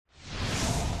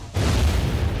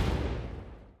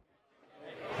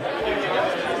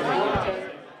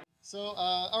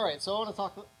All right, so I want to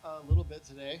talk a little bit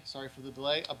today, sorry for the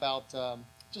delay, about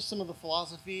just some of the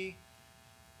philosophy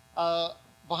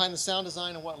behind the sound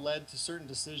design and what led to certain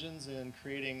decisions in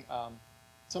creating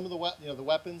some of the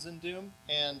weapons in Doom.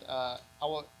 And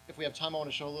if we have time, I want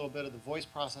to show a little bit of the voice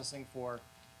processing for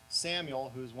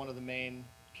Samuel, who's one of the main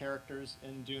characters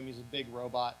in Doom. He's a big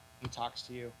robot. He talks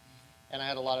to you. And I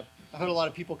heard a lot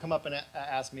of people come up and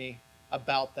ask me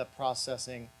about the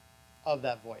processing of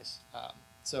that voice.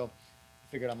 So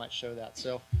I figured I might show that.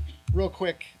 So real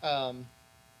quick, a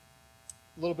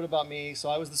little bit about me. So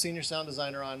I was the senior sound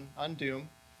designer on Doom.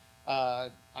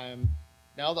 I'm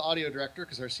now the audio director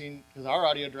because our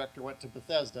audio director went to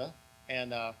Bethesda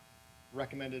and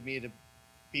recommended me to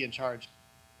be in charge.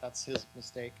 That's his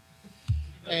mistake.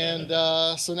 And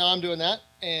so now I'm doing that.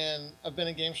 And I've been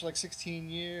in games for like 16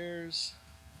 years.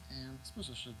 And I suppose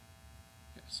I should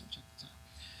check the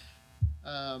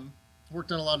time.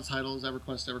 Worked on a lot of titles: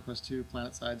 EverQuest, EverQuest 2,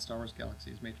 PlanetSide, Star Wars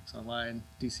Galaxies, Matrix Online,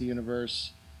 DC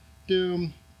Universe,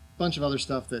 Doom, a bunch of other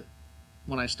stuff that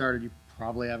when I started you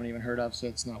probably haven't even heard of, so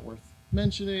it's not worth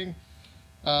mentioning.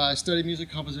 I studied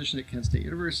music composition at Kent State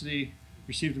University,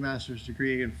 received a master's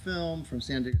degree in film from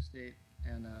San Diego State,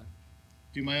 and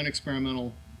do my own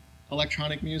experimental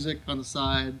electronic music on the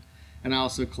side. And I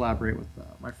also collaborate with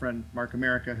my friend Mark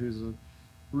America, who's a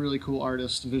really cool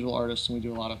artist, visual artist, and we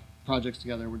do a lot of projects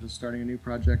together. We're just starting a new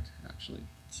project, actually.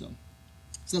 So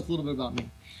that's a little bit about me.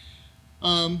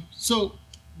 So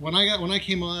when I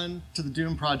came on to the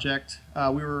Doom project,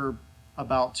 we were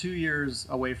about 2 years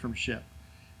away from ship,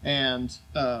 and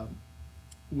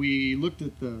we looked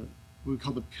at what we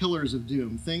call the pillars of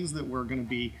Doom, things that were going to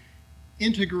be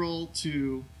integral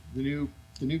to the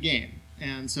new game.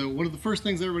 And so one of the first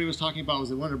things everybody was talking about was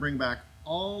they wanted to bring back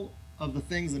all of the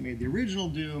things that made the original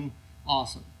Doom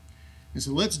awesome. And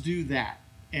so let's do that,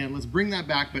 and let's bring that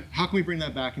back. But how can we bring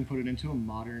that back and put it into a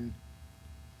modern,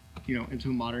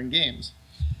 into modern games?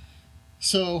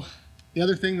 So the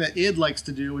other thing that id likes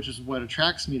to do, which is what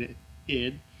attracts me to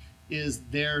id, is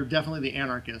they're definitely the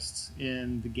anarchists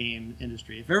in the game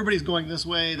industry. If everybody's going this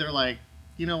way, they're like,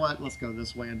 you know what, let's go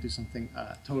this way and do something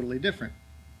totally different.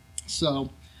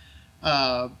 So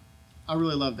I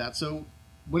really love that. So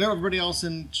when everybody else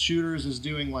in shooters is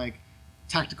doing like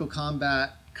tactical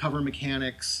combat, cover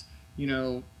mechanics,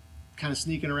 kind of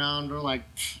sneaking around, we're like,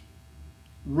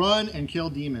 run and kill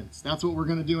demons. That's what we're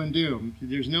going to do in Doom.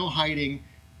 There's no hiding, and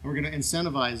we're going to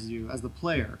incentivize you as the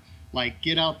player. Like,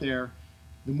 get out there.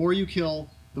 The more you kill,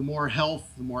 the more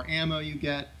health, the more ammo you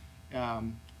get.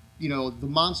 The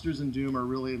monsters in Doom are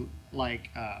really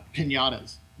like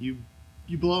piñatas. You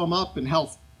blow them up and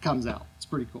health comes out. It's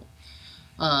pretty cool.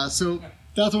 So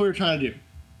that's what we're trying to do.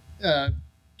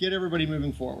 Get everybody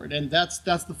moving forward, and that's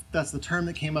the term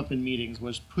that came up in meetings,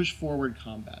 was push forward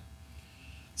combat.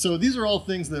 So these are all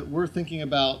things that we're thinking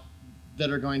about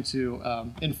that are going to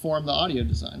inform the audio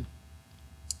design.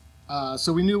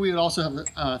 So we knew we would also have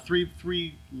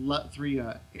three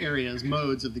areas,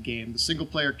 modes of the game: the single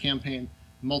player campaign,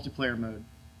 multiplayer mode,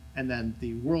 and then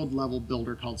the world level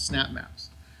builder called Snap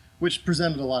Maps, which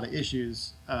presented a lot of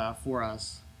issues for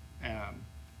us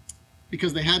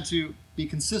because they had to be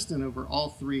consistent over all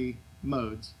three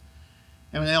modes,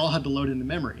 and they all had to load into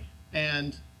memory.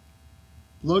 And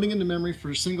loading into memory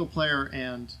for single player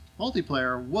and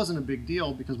multiplayer wasn't a big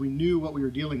deal because we knew what we were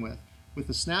dealing with. With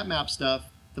the Snap Map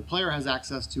stuff, the player has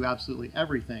access to absolutely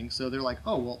everything, so they're like,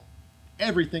 oh, well,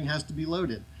 everything has to be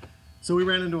loaded. So we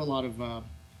ran into a lot of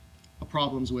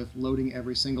problems with loading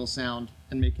every single sound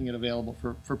and making it available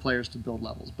for players to build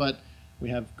levels. But we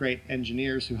have great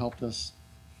engineers who helped us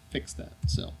fix that.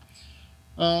 So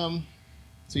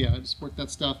yeah, I just worked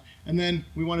that stuff. And then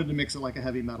we wanted to mix it like a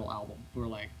heavy metal album. We're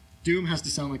like, Doom has to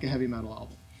sound like a heavy metal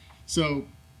album. So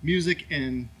music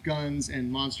and guns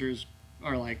and monsters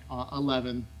are like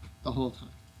 11 the whole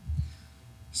time.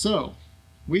 So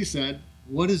we said,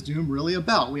 what is Doom really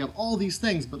about? We have all these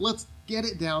things, but let's get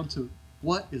it down to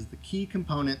what is the key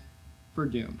component for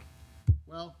Doom.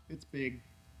 Well, it's big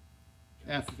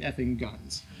effing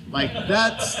guns. Like,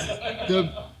 that's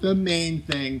the main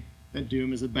thing that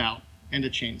Doom is about, and a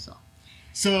chainsaw.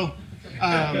 So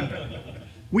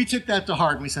we took that to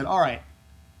heart and we said, all right,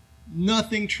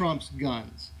 nothing trumps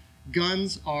guns.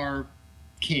 Guns are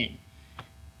king.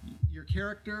 Your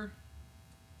character,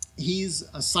 he's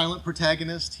a silent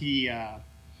protagonist. He's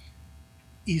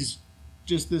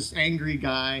just this angry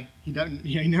guy.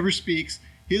 He never speaks.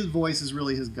 His voice is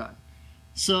really his gun.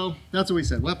 So that's what we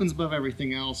said. Weapons above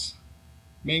everything else.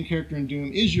 Main character in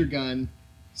Doom is your gun.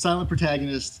 Silent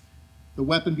protagonist. The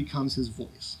weapon becomes his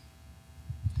voice.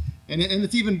 And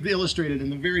it's even illustrated in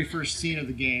the very first scene of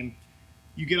the game.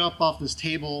 You get up off this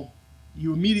table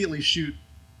you immediately shoot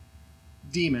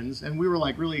demons, and we were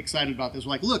like really excited about this.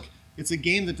 We're like, look, it's a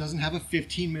game that doesn't have a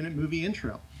 15-minute movie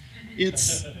intro.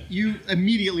 It's you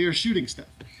immediately are shooting stuff.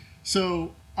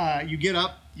 So you get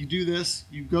up, you do this,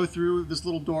 you go through this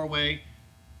little doorway,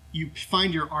 you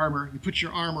find your armor, you put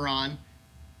your armor on,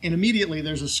 and immediately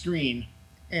there's a screen,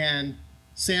 and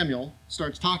Samuel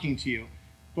starts talking to you.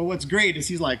 But what's great is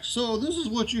he's like, so this is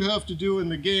what you have to do in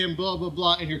the game, blah, blah,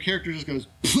 blah, and your character just goes,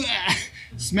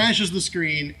 smashes the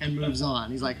screen, and moves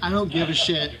on. He's like, I don't give a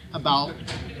shit about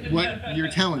what you're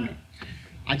telling me.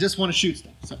 I just want to shoot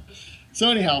stuff. So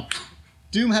anyhow,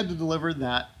 Doom had to deliver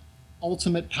that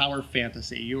ultimate power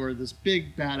fantasy. You're this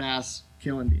big badass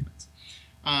killing demons.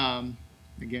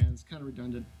 Again, it's kind of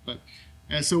redundant, but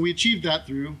so we achieved that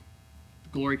through the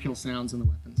glory kill sounds and the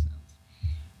weapon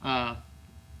sounds.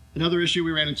 Another issue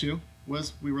we ran into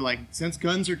was we were like, since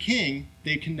guns are king,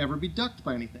 they can never be ducked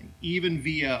by anything, even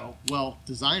VO. Well,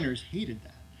 designers hated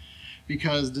that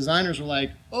because designers were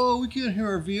like, oh, we can't hear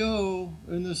our VO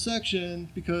in this section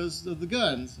because of the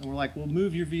guns. And we're like, well,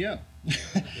 move your VO.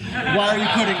 Why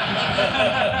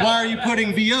are you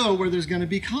putting VO where there's going to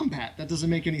be combat? That doesn't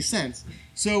make any sense.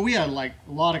 So we had like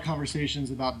a lot of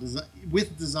conversations about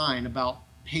with design about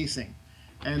pacing.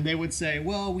 And they would say,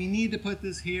 well, we need to put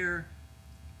this here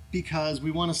because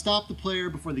we want to stop the player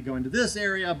before they go into this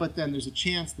area, but then there's a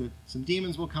chance that some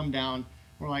demons will come down.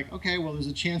 We're like, okay, well, there's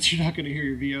a chance you're not going to hear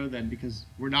your VO then because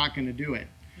we're not going to do it.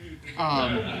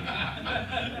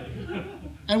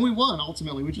 And we won,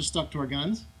 ultimately. We just stuck to our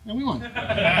guns, and we won.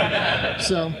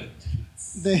 So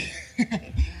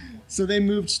they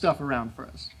moved stuff around for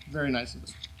us. Very nice of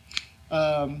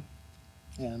them.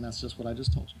 And that's just what I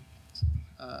just told you.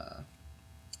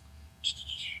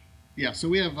 Yeah, so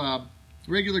we have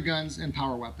regular guns and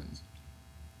power weapons.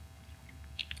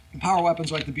 And power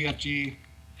weapons are like the BFG,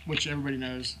 which everybody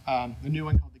knows. The new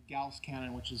one called the Gauss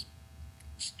cannon, which is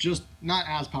just not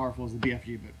as powerful as the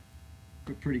BFG,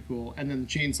 but pretty cool. And then the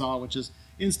chainsaw, which is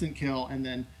instant kill. And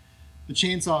then the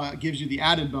chainsaw gives you the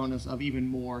added bonus of even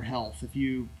more health. If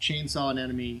you chainsaw an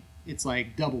enemy, it's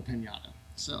like double pinata.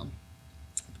 So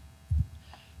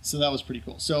that was pretty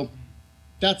cool. So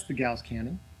that's the Gauss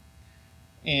cannon.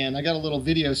 And I got a little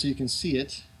video so you can see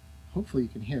it. Hopefully you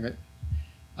can hear it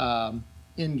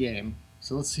in game.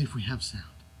 So let's see if we have sound.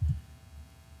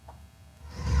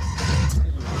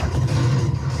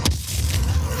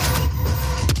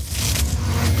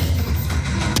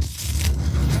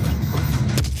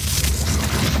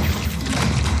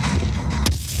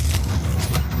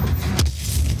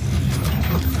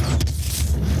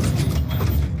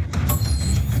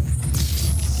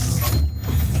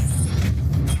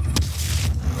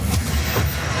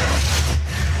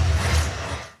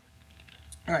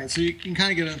 All right, so you can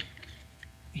kind of get a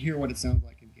hear what it sounds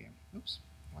like in game. Oops,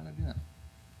 why did I do that?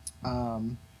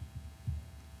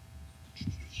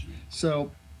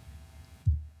 So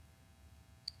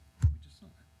we just saw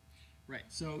that. Right.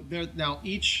 So there now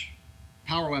each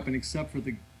power weapon except for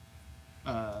the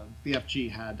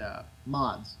BFG had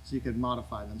mods, so you could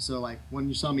modify them. So like when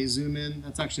you saw me zoom in,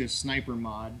 that's actually a sniper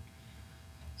mod.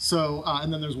 So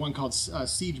and then there's one called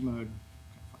siege mode.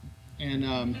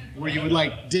 And where you would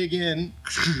like dig in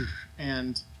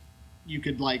and you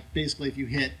could like basically if you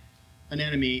hit an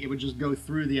enemy, it would just go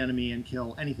through the enemy and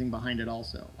kill anything behind it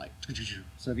also. Like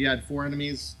so if you had 4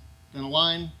 enemies in a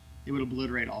line, it would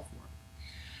obliterate all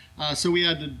 4. So we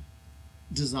had to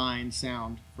design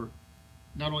sound for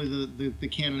not only the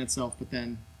cannon itself, but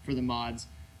then for the mods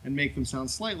and make them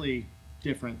sound slightly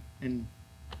different. And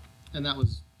that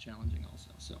was challenging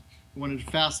also. So we wanted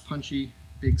fast, punchy,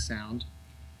 big sound.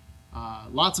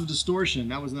 Lots of distortion.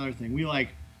 That was another thing. We like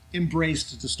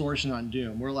embraced distortion on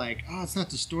Doom. We're like, oh, it's not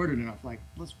distorted enough. Like,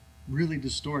 let's really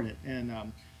distort it.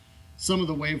 And some of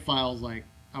the wave files, like,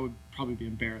 I would probably be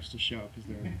embarrassed to show because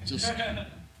they're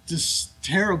just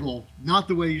terrible. Not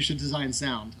the way you should design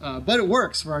sound. But it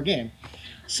works for our game.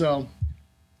 So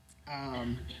now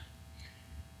I'm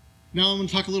going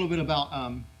to talk a little bit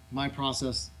about my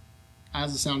process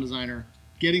as a sound designer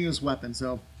getting this weapon.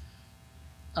 So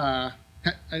I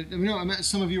know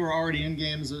some of you are already in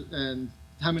games, and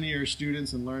how many are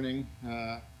students and learning?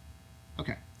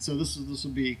 Okay, so this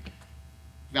will be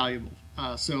valuable.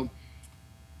 So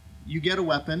you get a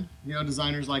weapon. You know,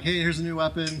 designers like, hey, here's a new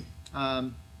weapon,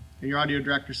 and your audio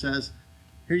director says,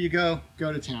 here you go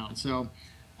to town. So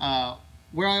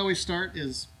where I always start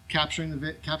is capturing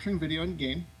video in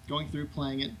game, going through,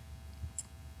 playing it,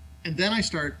 and then I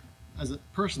start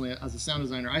personally as a sound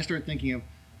designer, I start thinking of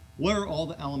what are all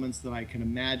the elements that I can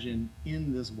imagine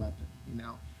in this weapon? You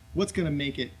know, what's going to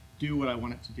make it do what I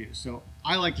want it to do? So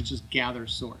I like to just gather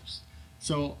source.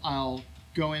 So I'll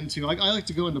go into, I like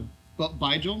to go into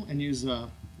Bigel and use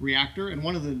Reactor. And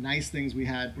one of the nice things we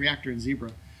had, Reactor and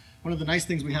Zebra, one of the nice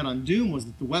things we had on Doom was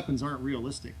that the weapons aren't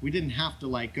realistic. We didn't have to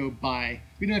like we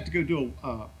didn't have to go do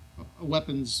a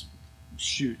weapons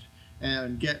shoot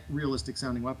and get realistic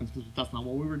sounding weapons, because that's not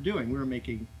what we were doing. We were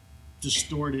making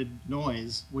distorted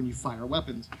noise when you fire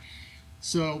weapons.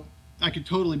 So I could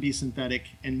totally be synthetic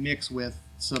and mix with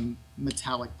some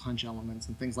metallic punch elements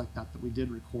and things like that we did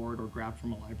record or grab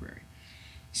from a library.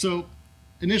 So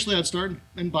initially I'd start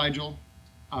in Bigel,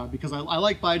 because I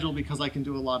like Bigel because I can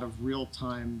do a lot of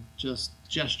real-time just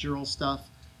gestural stuff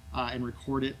and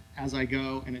record it as I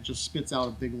go, and it just spits out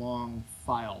a big long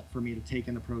file for me to take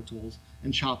into Pro Tools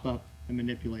and chop up and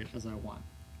manipulate as I want.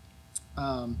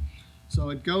 So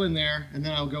I'd go in there, and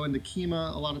then I'll go into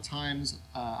Kima a lot of times.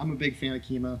 I'm a big fan of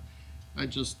Kima. I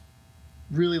just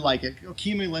really like it.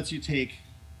 Kima lets you take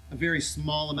a very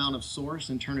small amount of source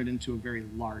and turn it into a very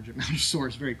large amount of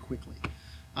source very quickly.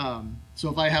 So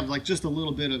if I have like just a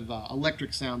little bit of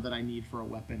electric sound that I need for a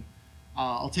weapon,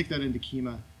 I'll take that into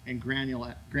Kima and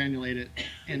granulate it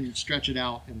and stretch it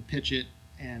out and pitch it,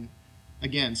 and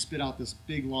again spit out this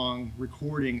big long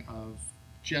recording of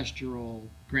gestural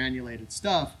granulated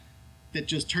stuff that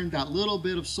just turned that little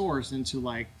bit of source into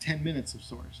like 10 minutes of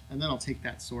source. And then I'll take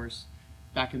that source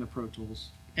back into Pro Tools,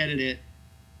 edit it,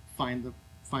 find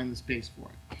the space for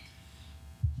it.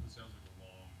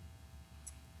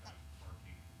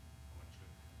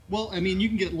 Well, I mean, you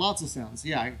can get lots of sounds.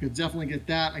 Yeah, I could definitely get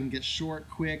that. I can get short,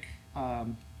 quick.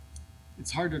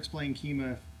 It's hard to explain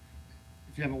Kima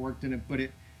if you haven't worked in it, but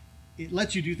it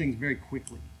lets you do things very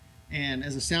quickly. And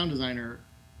as a sound designer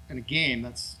in a game,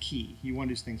 that's key. You want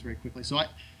to do things very quickly. So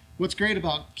what's great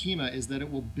about Kima is that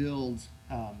it will build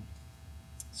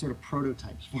sort of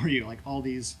prototypes for you, like all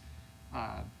these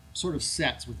sort of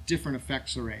sets with different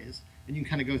effects arrays. And you can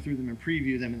kind of go through them and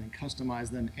preview them and then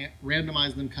customize them,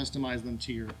 randomize them, customize them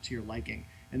to your liking.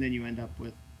 And then you end up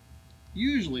with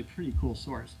usually pretty cool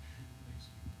source.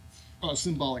 Oh,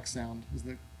 Symbolic Sound is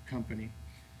the company.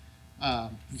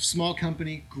 Small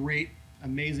company, great,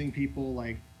 amazing people.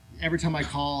 Like every time I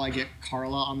call, I get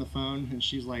Carla on the phone, and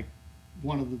she's like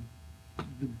one of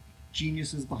the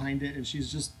geniuses behind it, and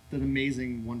she's just an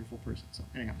amazing, wonderful person. So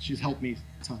anyhow, she's helped me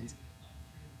tons.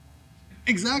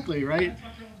 Exactly, right?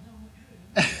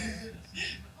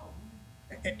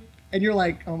 And you're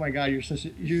like, oh my God,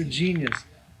 you're a genius.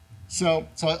 So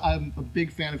I'm a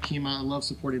big fan of Kima. I love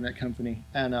supporting that company.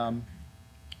 And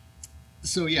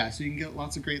so yeah, so you can get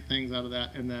lots of great things out of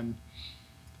that, and then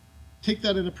take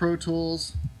that into Pro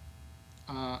Tools.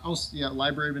 Also, yeah,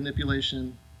 library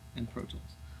manipulation and Pro Tools.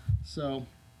 So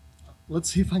let's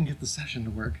see if I can get the session to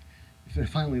work. If it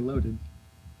finally loaded,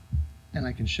 and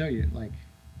I can show you like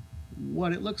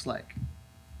what it looks like.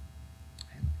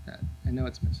 Hey, look at that. I know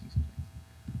it's missing something.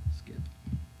 Skip.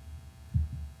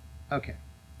 Okay.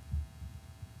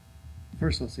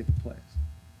 First, let's see if it plays.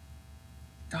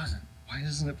 It doesn't. Why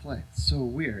doesn't it play? It's so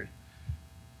weird.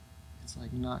 It's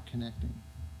like not connecting.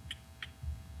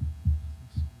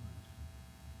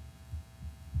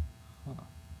 Huh.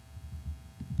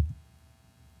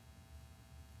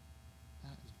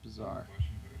 That is bizarre.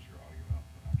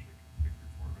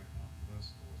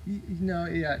 No,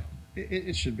 yeah,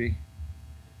 it should be.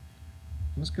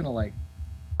 I'm just gonna like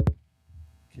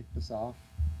kick this off,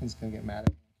 and it's gonna get mad at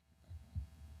me.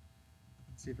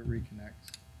 Let's see if it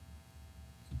reconnects.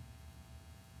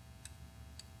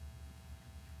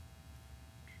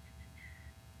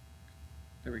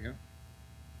 There we go.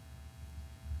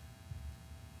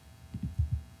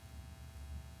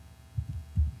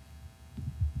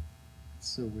 It's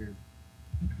so weird.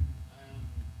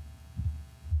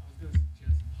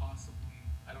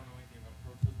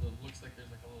 Looks like there's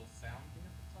like a little sound thing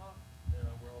at the top,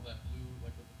 where all that blue,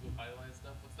 like with the blue highlight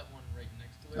stuff. What's that one right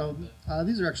next to it? Oh,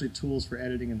 these are actually tools for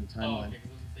editing in the timeline. Oh, okay. Because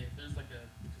I was gonna say, if there's like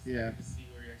yeah. I can see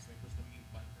where you actually push the mute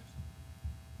button or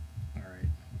something. All right.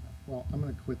 Well, I'm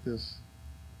gonna quit this,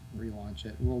 relaunch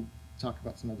it. We'll talk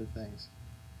about some other things.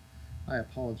 I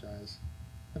apologize.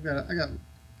 I've got other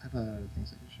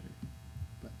things I can show you,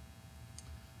 but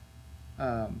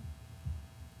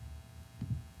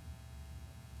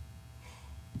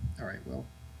all right, well,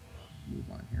 move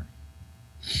on here.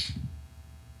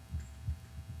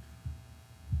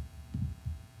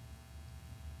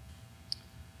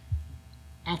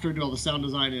 After I do all the sound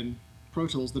design in Pro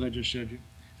Tools that I just showed you,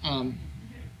 I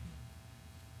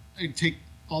take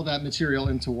all that material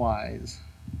into Wise.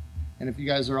 And if you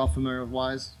guys are all familiar with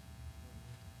Wise,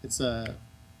 it's a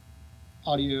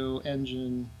audio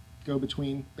engine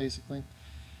go-between, basically.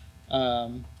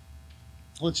 It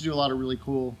lets you do a lot of really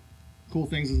cool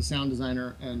things as a sound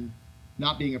designer, and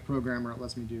not being a programmer, it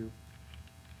lets me do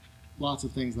lots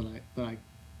of things that I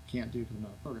can't do because I'm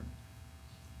not a programmer.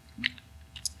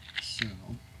 So,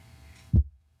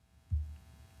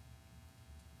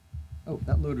 oh,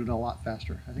 that loaded a lot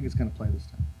faster. I think it's going to play this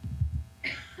time.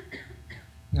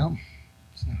 No,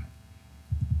 it's not.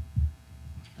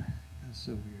 That's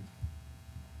so weird.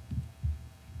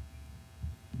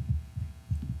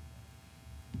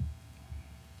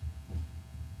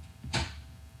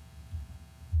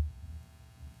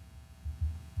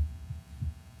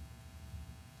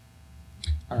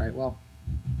 All right, well,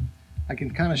 I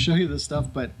can kind of show you this stuff,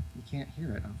 but you can't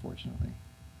hear it, unfortunately.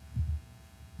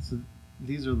 So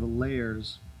these are the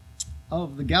layers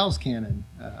of the Gauss cannon.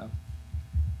 Man,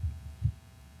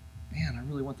 I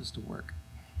really want this to work.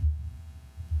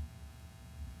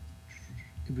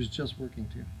 It was just working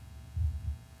too. Is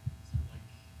there like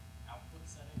output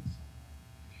settings?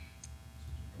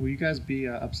 Will you guys be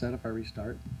upset if I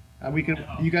restart? We can.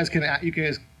 You guys can.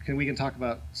 We can talk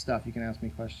about stuff. You can ask me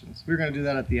questions. We were going to do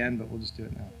that at the end, but we'll just do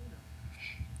it now.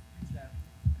 Exactly.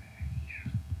 I'm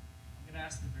going to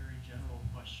ask the very general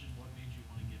question: what made you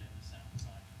want to get into sound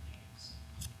design for games?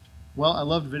 Well, I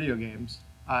loved video games.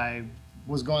 I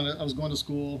was going to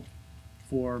school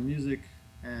for music,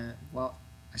 and well,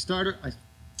 I started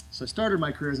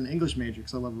my career as an English major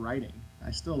because I love writing.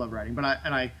 I still love writing, but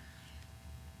I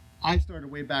started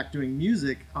way back doing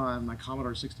music on my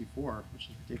Commodore 64, which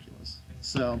is ridiculous.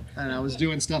 So, and I was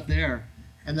doing stuff there,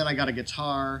 and then I got a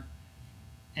guitar,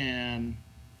 and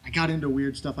I got into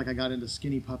weird stuff. Like I got into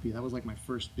Skinny Puppy. That was like my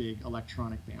first big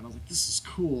electronic band. I was like, this is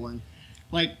cool, and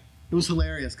like it was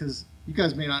hilarious because you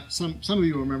guys may not. Some of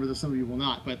you will remember this, some of you will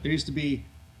not. But there used to be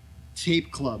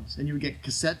tape clubs, and you would get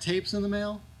cassette tapes in the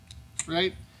mail,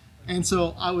 right? And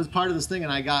so I was part of this thing,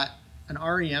 and I got an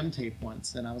REM tape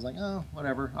once, and I was like, oh,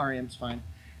 whatever, REM's fine.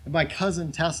 And my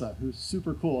cousin Tessa, who's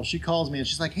super cool, she calls me and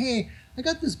she's like, hey, I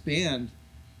got this band.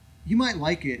 You might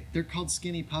like it. They're called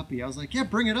Skinny Puppy. I was like, yeah,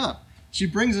 bring it up. She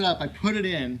brings it up. I put it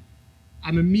in.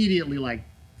 I'm immediately like,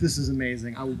 this is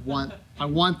amazing. I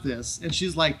want this. And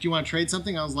she's like, do you want to trade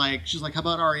something? She's like, how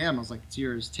about REM? I was like, it's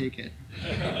yours. Take it.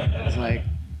 I was like,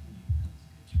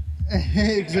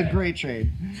 it's a great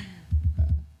trade.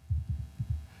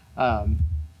 That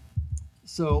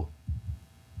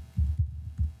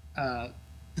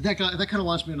kind of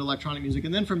launched me into electronic music,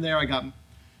 and then from there I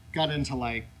got into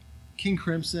like King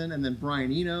Crimson, and then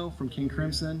Brian Eno from King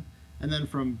Crimson, and then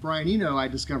from Brian Eno I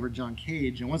discovered John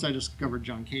Cage, and once I discovered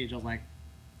John Cage I was like,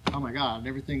 oh my god,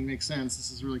 everything makes sense. This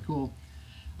is really cool.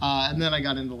 And then I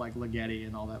got into like Ligeti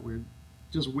and all that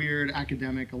weird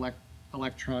academic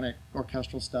electronic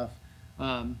orchestral stuff.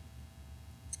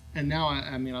 And now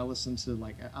I listen to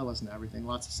everything.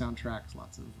 Lots of soundtracks,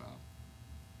 lots of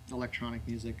electronic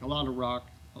music, a lot of rock,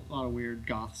 a lot of weird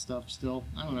goth stuff still.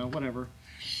 I don't know, whatever.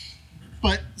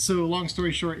 But so long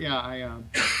story short, yeah, I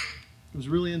was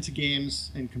really into games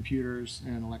and computers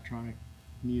and electronic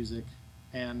music,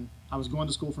 and I was going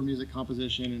to school for music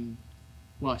composition, and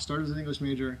well, I started as an English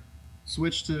major,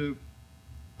 switched to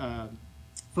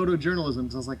photojournalism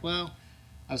because I was like, well,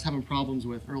 I was having problems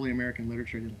with early American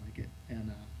literature. I didn't like it,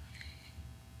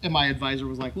 and my advisor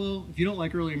was like, well, if you don't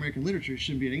like early American literature, you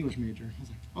shouldn't be an English major. I was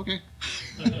like, okay.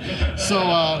 So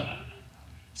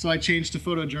I changed to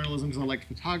photojournalism because I liked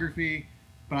photography,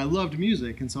 but I loved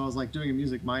music, and so I was like doing a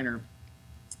music minor,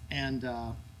 and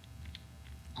I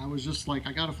was just like,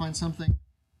 I got to find something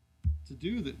to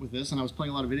do with this, and I was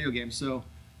playing a lot of video games, so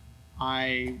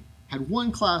I had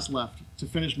one class left to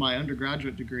finish my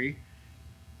undergraduate degree,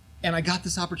 and I got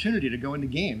this opportunity to go into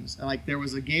games. Like there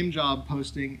was a game job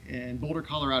posting in Boulder,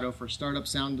 Colorado for startup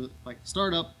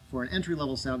for an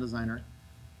entry-level sound designer.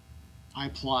 I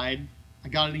applied. I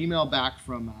got an email back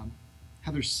from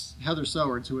Heather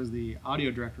Sowards, who was the audio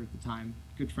director at the time,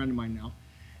 good friend of mine now.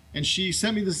 And she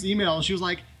sent me this email, and she was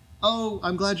like, oh,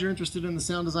 I'm glad you're interested in the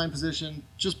sound design position.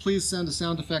 Just please send a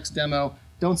sound effects demo.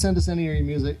 Don't send us any of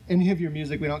your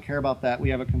music. We don't care about that. We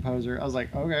have a composer. I was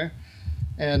like, okay.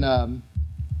 And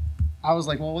I was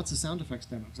like, well, what's a sound effects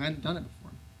demo? Because I hadn't done it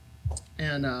before.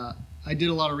 And I did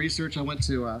a lot of research. I went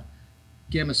to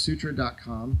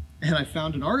gamasutra.com, and I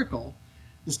found an article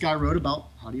this guy wrote about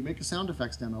how do you make a sound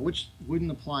effects demo, which wouldn't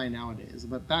apply nowadays.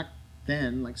 But back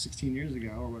then, like 16 years ago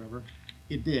or whatever,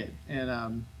 it did.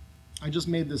 And I just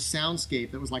made this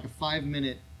soundscape that was like a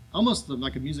 5-minute, almost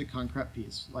like a music concrete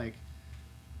piece,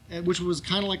 which was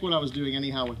kind of like what I was doing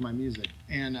anyhow with my music.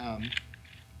 And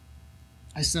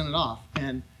I sent it off,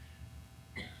 and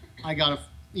I got an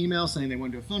email saying they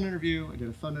wanted to do a phone interview. I did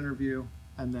a phone interview,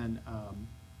 and then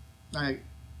I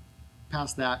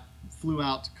passed that, flew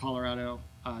out to Colorado,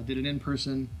 did an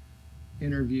in-person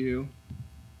interview,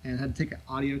 and had to take an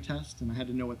audio test, and I had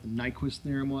to know what the Nyquist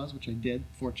theorem was, which I did,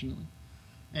 fortunately.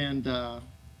 And I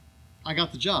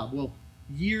got the job. Well,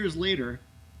 years later,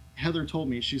 Heather told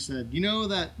me, she said, you know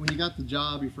that when you got the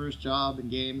job, your first job in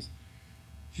games,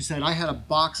 she said, I had a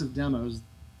box of demos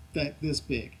this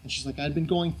big. And she's like, I'd been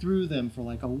going through them for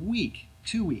like a week,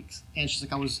 2 weeks. And she's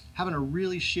like, I was having a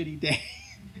really shitty day.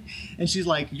 And she's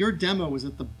like, your demo was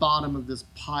at the bottom of this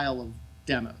pile of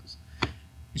demos.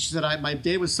 And she said, my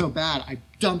day was so bad, I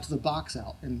dumped the box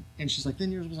out. And she's like,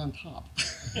 then yours was on top.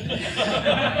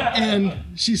 And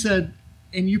she said,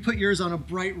 and you put yours on a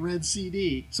bright red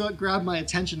CD. So it grabbed my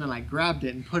attention, and I grabbed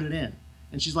it and put it in.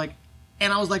 And she's like,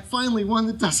 and I was like, finally, one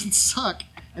that doesn't suck.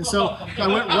 And so I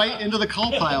went right into the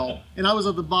call pile, and I was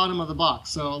at the bottom of the box.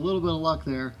 So a little bit of luck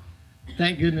there.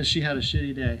 Thank goodness she had a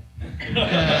shitty day.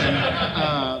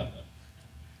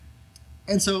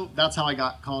 And so that's how I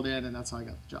got called in, and that's how I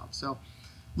got the job. So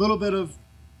a little bit of,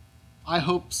 I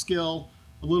hope, skill,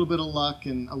 a little bit of luck,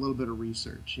 and a little bit of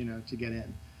research, to get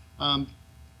in.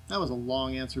 That was a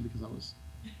long answer because I was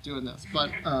doing this, but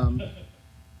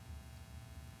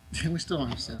we still don't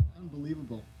have sound.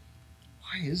 Unbelievable.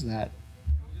 Why is that?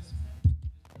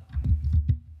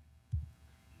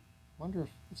 I wonder if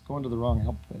it's going to the wrong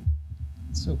output.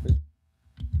 It's so big.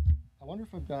 I wonder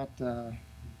if I've got...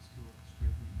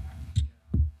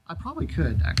 I probably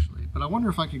could, actually, but I wonder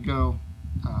if I could go...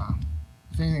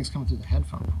 if anything's coming through the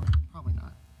headphone port. Probably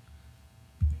not.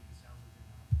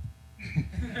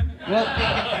 Well,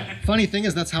 funny thing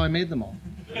is, that's how I made them all.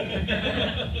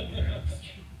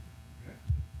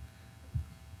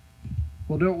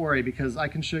 Well, don't worry, because I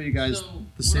can show you guys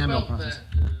the Samuel process.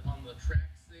 That, on the tracks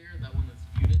there, that one that's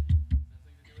muted, does that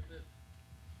something to do with it?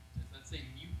 Does that say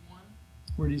mute one?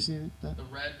 Where do you see that? The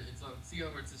red, it's on, see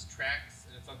where it says tracks,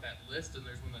 and it's on that list, and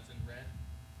there's one that's in red?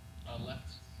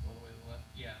 Left, all the way to the left,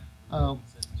 yeah. Oh. It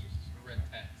says red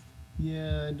text.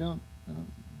 Yeah, I don't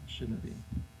shouldn't be.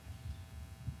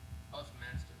 Oh, it's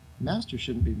master. Master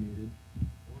shouldn't be muted.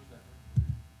 What is that?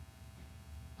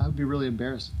 I would be really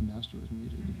embarrassed if the master was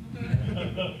muted.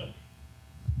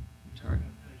 Retarded.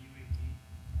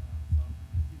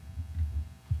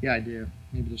 Yeah, I do.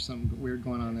 Maybe there's something weird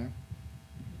going on there.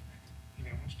 Why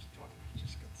don't you just talk?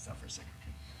 Just scope this out for a second.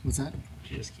 Okay? What's that? Why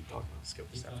don't you just keep talking?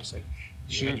 Scope this out for a second.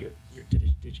 Sure. You had your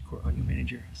Digicore audio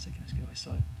manager a second ago. I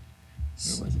saw it.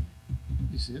 Where was it?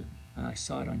 You see it? I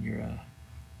saw it on your. No,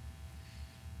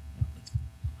 let's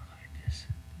hide this.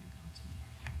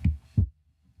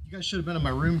 You guys should have been in my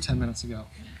room 10 minutes ago.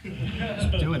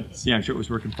 Doing this. Yeah, I'm sure it was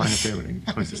working fine up there, but I can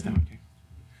close this down. Okay.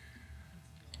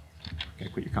 Okay,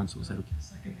 quit your console. Is that okay?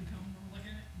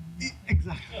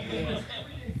 Exactly.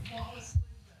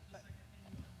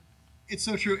 It's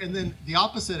so true. And then the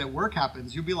opposite at work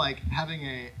happens. You'll be like having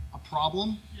a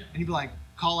problem, and you'll be like,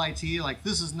 call IT, like,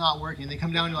 this is not working. And they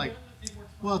come down and you're like,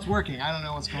 well, it's working. I don't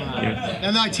know what's going on. Yeah.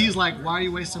 And the IT is like, why are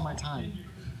you wasting my time?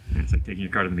 Yeah, it's like taking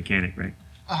your car to the mechanic, right?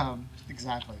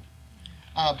 Exactly.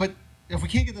 But if we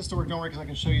can't get this to work, don't worry, because I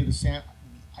can show you the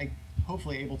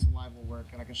hopefully Ableton Live will work,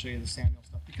 and I can show you the Samuel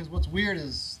stuff. Because what's weird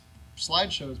is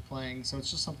slideshow is playing, so it's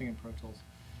just something in Pro Tools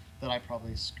that I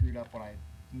probably screwed up when I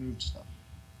moved stuff.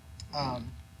 I know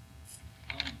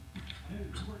you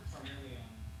worked primarily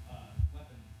on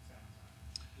weapon sound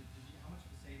design. How much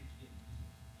of a say did you get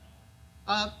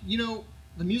in music?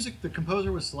 The music, the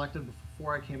composer was selected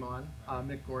before I came on,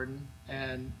 Mick Gordon,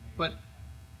 but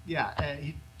yeah,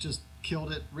 he just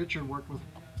killed it. Richard worked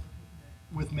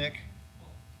with Mick.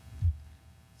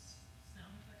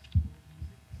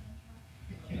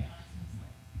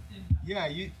 Yeah,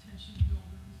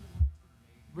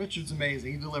 Richard's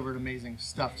amazing. He delivered amazing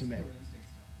stuff to Mick.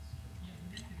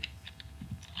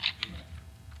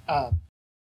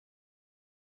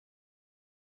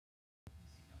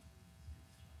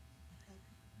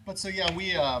 But so yeah,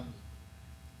 we that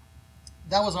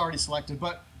was already selected.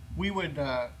 But we would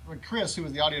Chris, who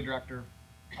was the audio director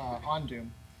on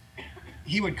Doom,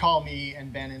 he would call me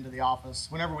and Ben into the office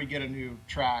whenever we get a new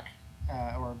track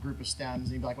or a group of stems,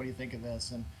 and he'd be like, "What do you think of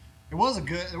this?" And there was a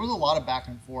lot of back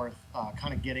and forth,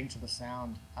 kind of getting to the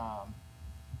sound,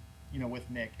 with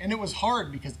Mick. And it was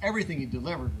hard because everything he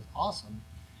delivered was awesome.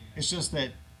 It's just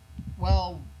that,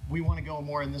 well, we want to go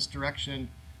more in this direction,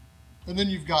 and then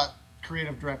you've got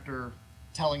creative director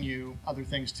telling you other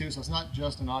things too. So it's not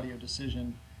just an audio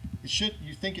decision.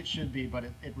 You think it should be, but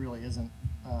it really isn't.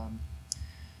 That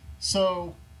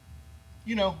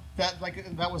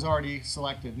was already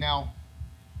selected. Now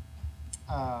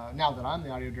that I'm the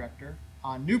audio director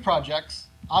on new projects,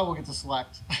 I will get to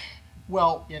select,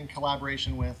 well, in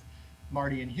collaboration with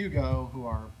Marty and Hugo, who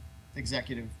are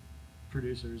executive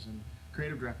producers and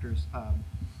creative directors.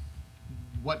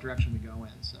 what direction we go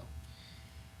in. So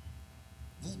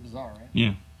this is bizarre, right?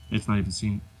 Yeah, it's not even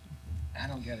seen. I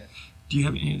don't get it. Do you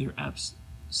have any other apps,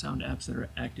 sound apps that are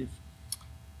active?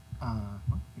 Well,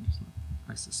 let me just look.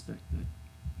 I suspect that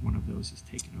one of those is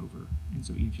taken over, and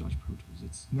so even if you launch Pro Tools,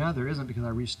 it's No, there isn't because I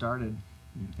restarted.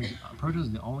 Pro Tools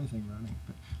is the only thing running.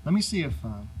 But let me see if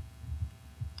I'm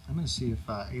going to see if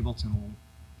Ableton will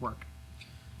work.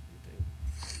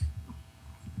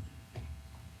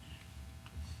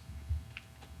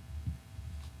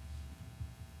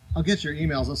 I'll get your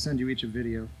emails. I'll send you each a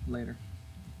video later.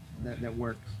 That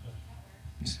works.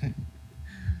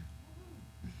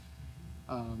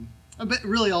 But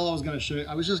really, all I was going to show you,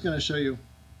 I was just going to show you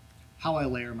how I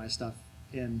layer my stuff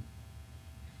in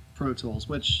Pro Tools,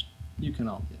 which you can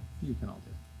all do. You can all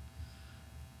do.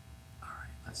 All right,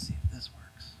 let's see if this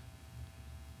works.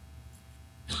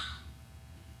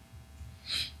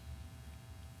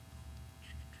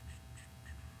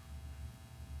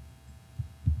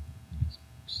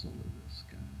 Solo this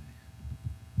guy.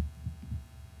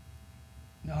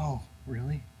 No,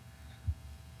 really?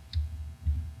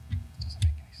 Doesn't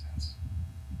make any sense.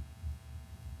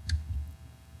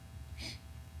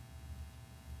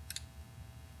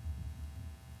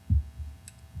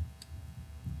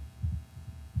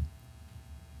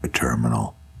 A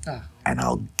terminal, and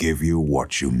I'll give you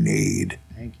what you need.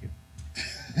 Thank you.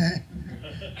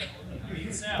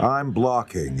 I'm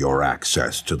blocking your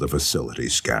access to the facility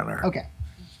scanner. Okay,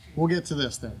 we'll get to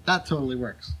this then. That totally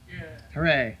works. Yeah.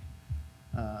 Hooray.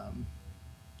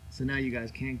 So now you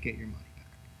guys can't get your money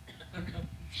back.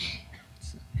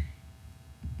 So.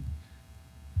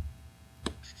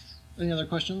 Any other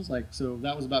questions? So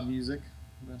that was about music.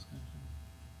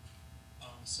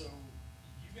 So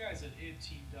you guys at id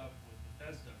teamed up with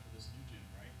Bethesda for this new Doom,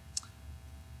 right?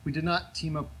 We did not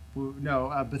team up.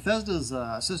 No, Bethesda's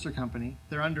a sister company.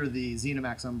 They're under the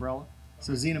ZeniMax umbrella.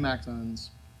 So ZeniMax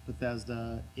owns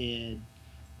Bethesda, id,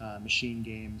 Machine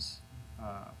Games,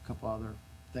 a couple other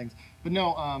things. But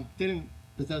no,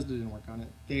 Bethesda didn't work on it.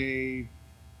 They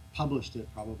published it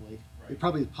probably. Right. They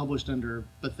probably published under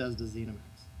Bethesda ZeniMax.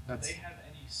 Do they have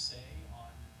any say on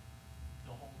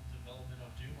the whole development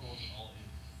of Doom, or was it all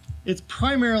id? It's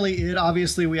primarily id.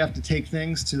 Obviously, we have to take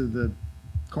things to the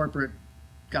corporate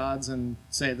gods and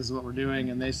say this is what we're doing,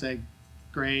 and they say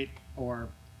great, or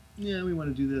yeah, we want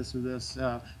to do this or this.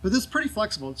 But this is pretty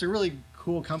flexible. It's a really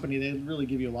cool company. They really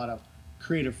give you a lot of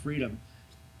creative freedom.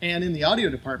 And in the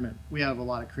audio department, we have a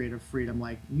lot of creative freedom.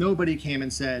 Like, nobody came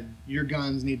and said, your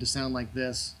guns need to sound like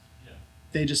this. Yeah.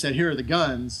 They just said, here are the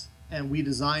guns, and we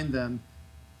designed them.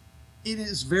 It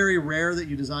is very rare that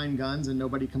you design guns and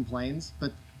nobody complains,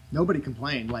 but nobody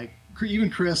complained. Like, even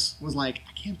Chris was like,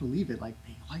 I can't believe it. Like,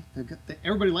 they like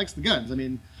everybody likes the guns. I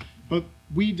mean, but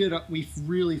we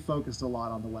really focused a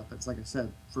lot on the weapons, like I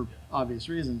said, for obvious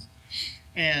reasons.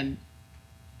 And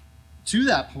to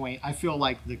that point, I feel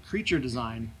like the creature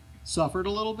design suffered a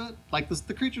little bit. Like,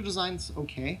 the creature design's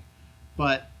okay,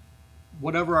 but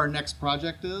whatever our next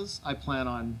project is, I plan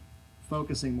on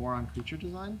focusing more on creature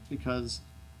design because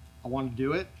I want to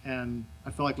do it, and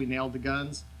I feel like we nailed the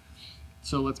guns.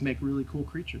 So let's make really cool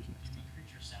creatures next time.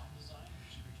 Creature sound design? Or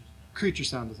just creatures in Creature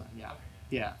sound design, yeah. Okay,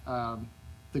 Yeah.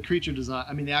 The creature design,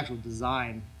 I mean, the actual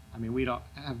design, I mean, we don't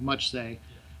have much say.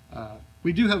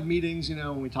 We do have meetings,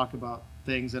 when we talk about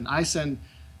things, and I send,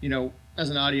 as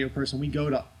an audio person, we go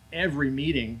to every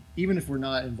meeting, even if we're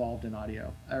not involved in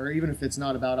audio, or even if it's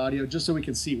not about audio, just so we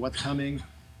can see what's coming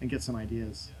and get some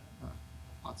ideas.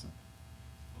 Awesome.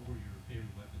 What were your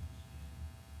favorite weapons,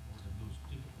 and what were the most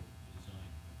difficult to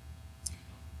design?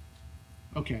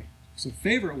 Okay, so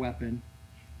favorite weapon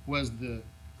was the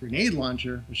grenade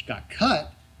launcher, which got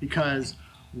cut because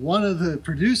one of the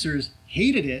producers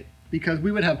hated it because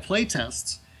we would have play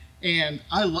tests, and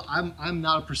I'm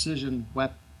not a precision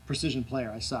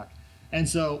player. I suck, and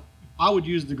so I would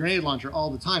use the grenade launcher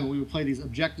all the time, and we would play these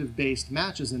objective-based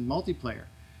matches in multiplayer.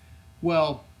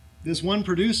 Well, this one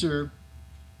producer,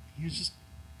 he was just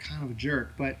kind of a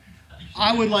jerk, but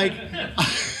I would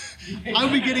I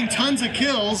would be getting tons of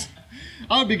kills.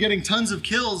 I would be getting tons of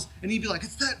kills, and he'd be like,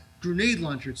 "It's that grenade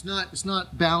launcher. It's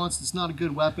not balanced. It's not a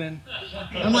good weapon."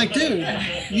 I'm like, "Dude,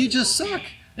 you just suck,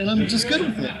 and I'm just good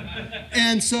with it."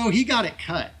 And so he got it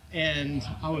cut, and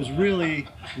I was really,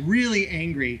 really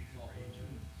angry.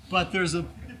 But there's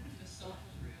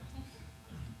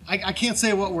I can't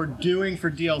say what we're doing for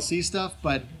DLC stuff,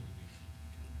 but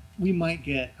we might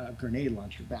get a grenade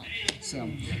launcher back, so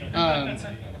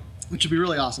which would be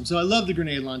really awesome. So I love the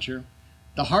grenade launcher.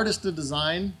 The hardest to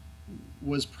design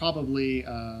was probably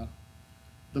the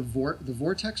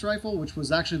Vortex rifle, which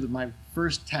was actually my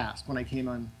first task when I came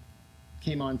on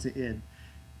to id.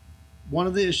 one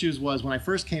of the issues was when I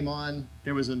first came on,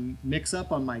 there was a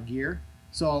mix-up on my gear.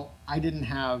 So I didn't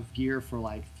have gear for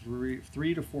like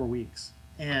three to 4 weeks.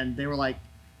 And they were like,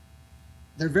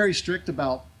 they're very strict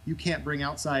about you can't bring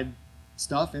outside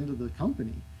stuff into the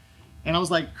company. And I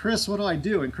was like, Chris, what do I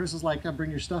do? And Chris was like, bring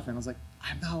your stuff in. I was like,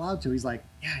 I'm not allowed to. He's like,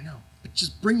 yeah, I know, but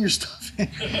just bring your stuff in.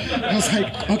 I was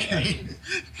like, okay.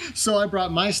 So I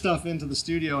brought my stuff into the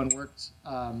studio and worked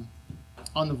on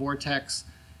the Vortex.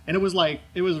 And it was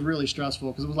really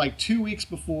stressful because it was like 2 weeks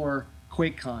before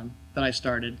QuakeCon that I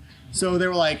started. So they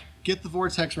were like, get the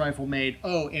Vortex rifle made.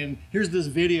 Oh, and here's this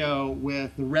video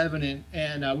with the Revenant,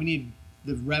 and we need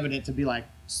the Revenant to be like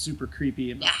super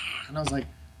creepy. And I was like,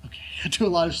 okay, I do a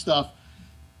lot of stuff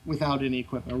without any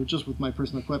equipment, or just with my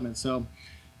personal equipment. So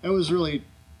it was really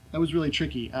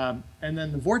tricky. And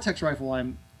then the Vortex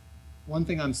rifle, one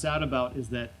thing I'm sad about is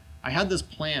that I had this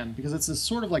plan because it's this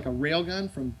sort of like a railgun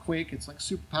from Quake. It's like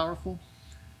super powerful,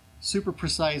 super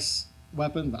precise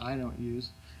weapon that I don't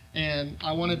use. And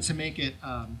I wanted to make it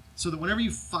so that whenever you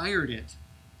fired it,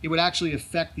 it would actually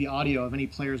affect the audio of any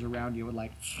players around you. It would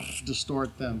like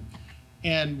distort them.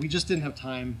 And we just didn't have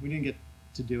time. We didn't get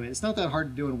to do it. It's not that hard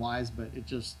to do in Wise, but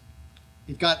it's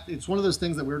one of those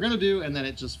things that we were going to do, and then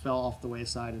it just fell off the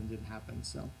wayside and didn't happen.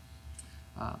 So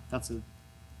that's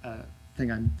a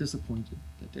thing I'm disappointed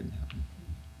that didn't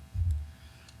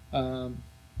happen.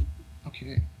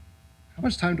 Okay. How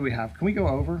much time do we have? Can we go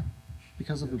over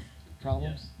because of the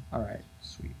problems? Yes. All right.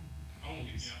 Sweet.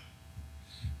 Always.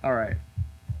 All right.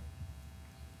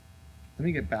 Let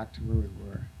me get back to where we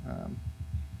were.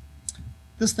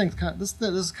 This thing's this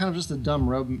is kind of just a dumb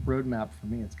roadmap for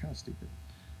me. It's kind of stupid.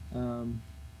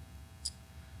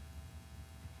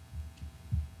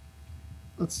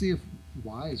 Let's see if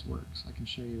Wise works. I can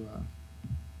show you.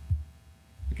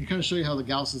 I can kind of show you how the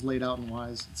Gauss is laid out in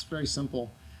Wise. It's very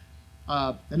simple.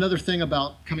 Another thing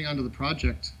about coming onto the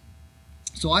project.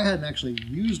 So I hadn't actually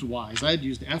used Wise. I had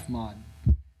used Fmod,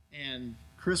 and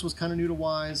Chris was kind of new to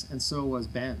Wise, and so was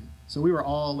Ben. So we were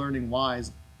all learning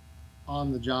Wise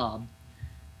on the job,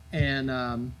 and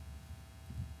and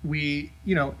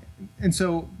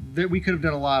so we could have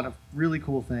done a lot of really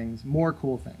cool things, more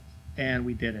cool things, and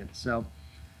we didn't. So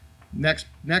next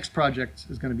project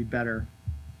is going to be better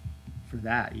for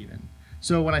that even.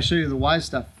 So when I show you the Wise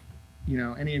stuff,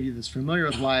 any of you that's familiar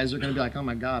with Wise are going to be like, oh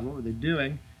my God, what were they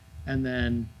doing? And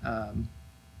then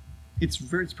it's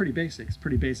pretty basic. It's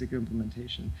pretty basic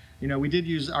implementation. We did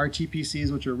use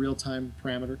RTPCs, which are real-time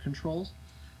parameter controls,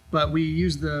 but we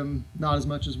used them not as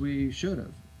much as we should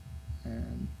have.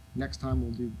 And next time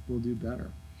we'll do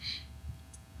better.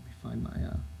 Let me find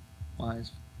my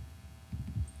Wise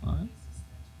file.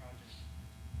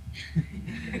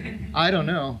 I don't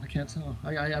know. I can't tell.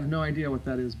 I have no idea what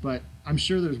that is, but I'm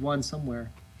sure there's one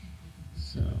somewhere.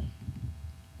 So I'm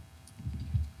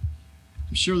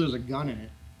sure there's a gun in it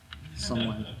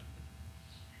somewhere.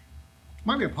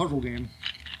 Might be a puzzle game.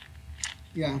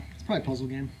 Yeah, it's probably a puzzle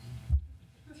game.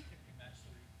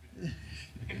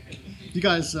 You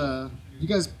guys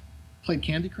played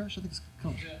Candy Crush? I think it's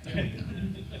called.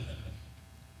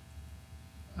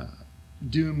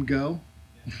 Doom Go.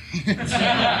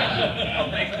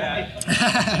 I'll make that.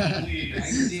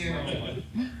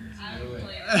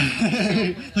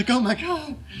 Like, oh my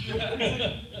God.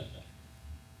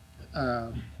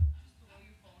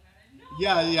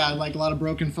 Yeah, like a lot of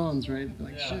broken phones, right?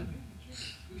 Like, shit.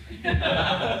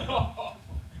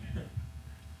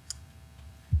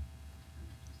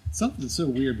 Something that's so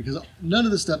weird because none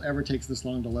of this stuff ever takes this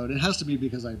long to load. It has to be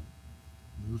because I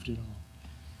moved it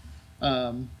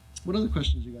all. What other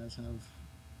questions do you guys have?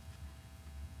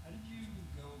 How did you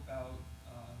go about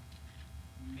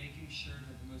making sure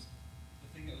that the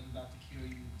thing that was about to kill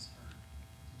you was hurt?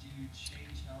 Did you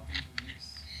change how things were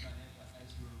mixed as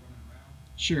you were running around?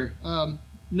 Sure.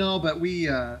 No, but we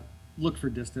look for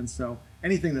distance. So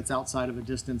anything that's outside of a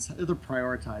distance, they're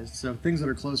prioritized. So things that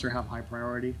are closer have high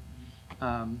priority.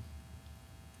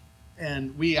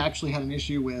 And we actually had an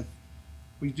issue with,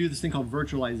 we do this thing called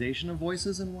virtualization of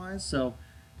voices in Wise. So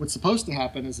what's supposed to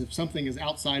happen is if something is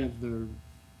outside of the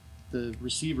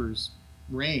receiver's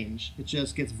range, it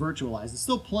just gets virtualized. It's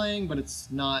still playing, but it's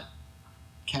not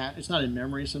in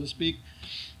memory, so to speak,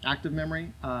 active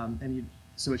memory,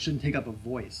 so it shouldn't take up a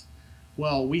voice.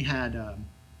 Well, we had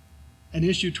an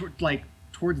issue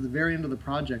towards the very end of the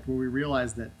project where we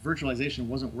realized that virtualization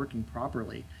wasn't working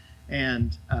properly,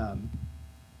 and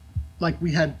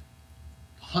we had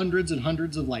hundreds and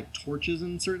hundreds of torches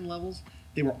in certain levels.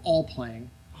 They were all playing,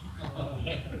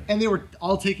 and they were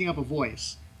all taking up a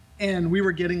voice, and we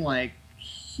were getting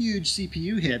huge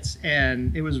CPU hits,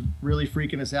 and it was really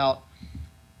freaking us out.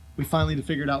 we finally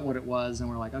figured out what it was, and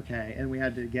we're like, okay, and we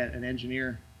had to get an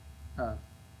engineer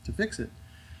to fix it.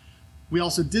 We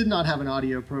also did not have an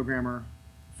audio programmer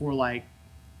for like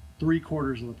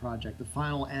 3/4 of the project. The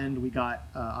final end, we got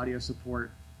audio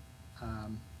support,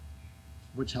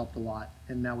 which helped a lot.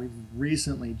 And now we've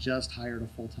recently just hired a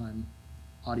full-time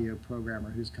audio programmer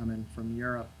who's coming from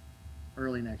Europe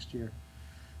early next year.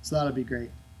 So that'll be great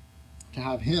to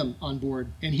have him on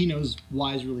board. And he knows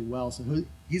Wise really well, so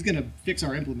he's going to fix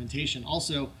our implementation.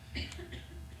 Also,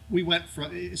 we went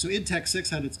from, so IDTech 6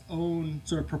 had its own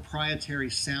sort of proprietary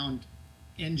sound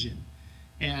engine.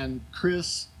 And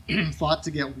Chris thought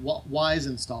to get Wise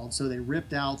installed, so they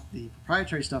ripped out the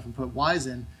proprietary stuff and put Wise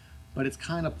in, but it's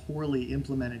kind of poorly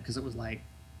implemented because it was like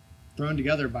thrown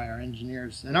together by our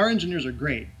engineers. And our engineers are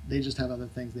great. They just have other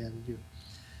things they had to do.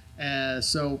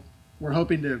 So we're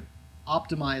hoping to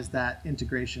optimize that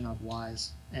integration of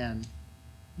Wise and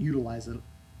utilize it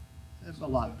a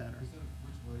lot better. Which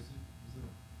was it? Was it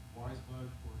a Wise bug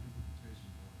or implementation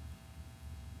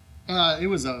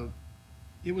bug?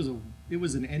 It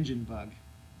was an engine bug.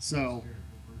 So What version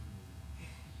was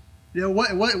it? yeah,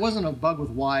 it wasn't a bug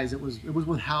with Wise. It was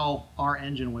with how our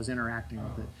engine was interacting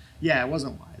with it. Yeah, it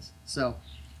wasn't Wise. So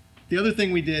the other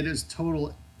thing we did is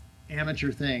total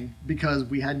amateur thing, because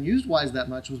we hadn't used Wise that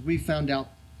much, was we found out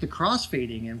the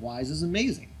crossfading in Wise is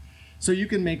amazing. So you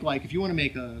can make, like, if you want to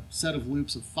make a set of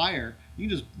loops of fire, you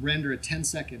can just render a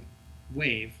 10-second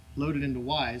wave, load it into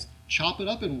Wise, chop it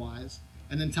up in Wise,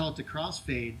 and then tell it to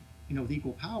crossfade, with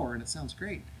equal power, and it sounds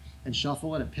great. And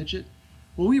shuffle it and pitch it.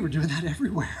 Well, we were doing that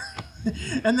everywhere.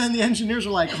 And then the engineers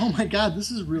were like, oh my God, this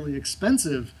is really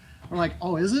expensive. We're like,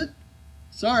 oh, is it?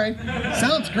 Sorry.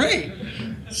 Sounds great.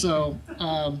 So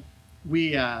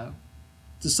we made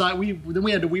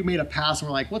a pass, and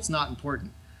we're like, what's not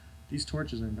important? These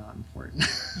torches are not important.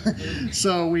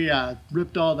 So we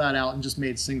ripped all that out and just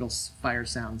made single fire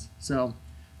sounds. So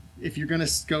if you're going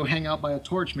to go hang out by a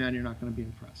torch, man, you're not going to be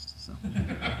impressed. So.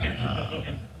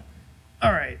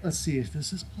 All right, let's see if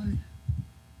this is playing.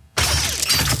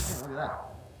 Oh, look at that.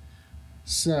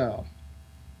 So,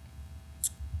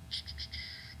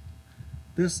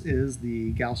 this is the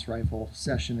Gauss rifle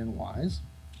session in Wise.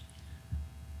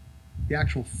 The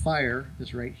actual fire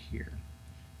is right here.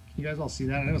 Can you guys all see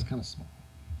that? I know it's kind of small.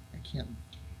 I can't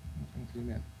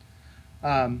zoom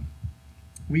in.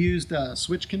 We used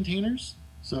switch containers.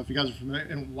 So if you guys are familiar,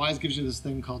 and Wise gives you this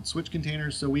thing called switch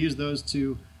containers. So we use those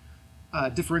to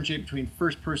differentiate between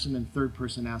first-person and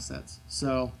third-person assets.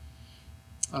 So,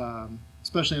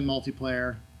 especially in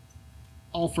multiplayer,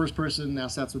 all first-person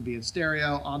assets would be in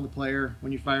stereo on the player.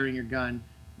 When you're firing your gun,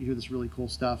 you hear this really cool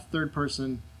stuff.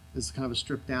 Third-person is kind of a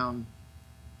stripped-down,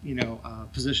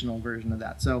 positional version of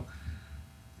that. So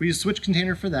we use switch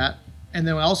container for that, and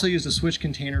then we also used a switch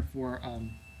container for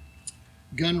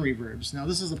gun reverbs. Now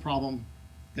this is a problem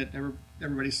that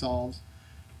everybody solves.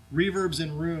 Reverbs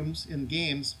in rooms in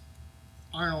games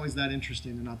aren't always that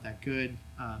interesting. They're not that good.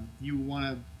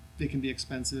 They can be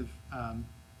expensive.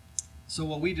 So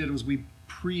what we did was we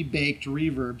pre-baked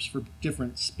reverbs for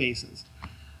different spaces.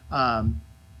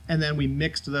 And then we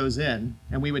mixed those in,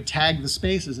 and we would tag the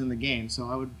spaces in the game. So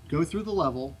I would go through the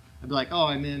level. I'd be like, oh,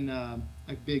 I'm in a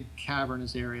big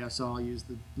cavernous area, so I'll use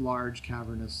the large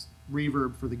cavernous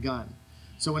reverb for the gun.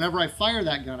 So whenever I fire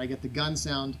that gun, I get the gun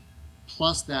sound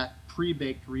plus that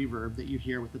pre-baked reverb that you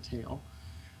hear with the tail.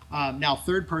 Now,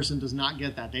 third person does not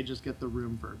get that. They just get the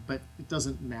room verb, but it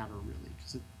doesn't matter really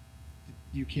because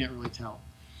you can't really tell.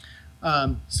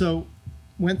 So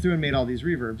went through and made all these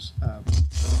reverbs.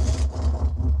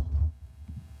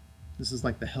 This is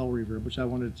like the hell reverb, which I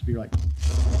wanted it to be like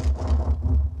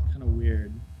kind of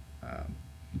weird.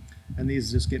 And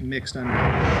these just get mixed under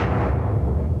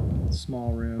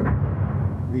small room.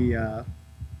 The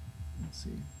let's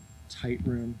see, tight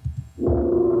room,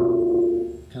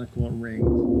 kind of cool ring,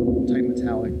 tight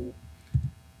metallic,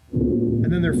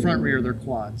 and then their front rear, their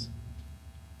quads.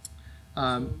 So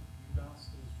you bounce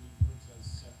those reverbs as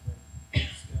separate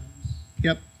stems?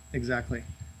 Yep, exactly.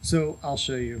 So I'll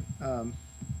show you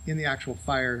in the actual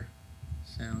fire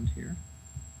sound here.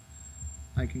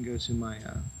 I can go to my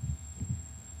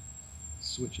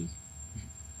switches.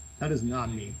 That is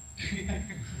not me.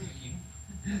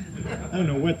 I don't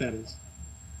know what that is.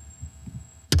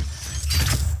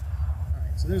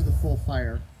 Alright, so there's the full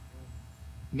fire.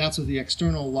 And that's with the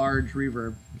external large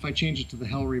reverb. If I change it to the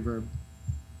hell reverb,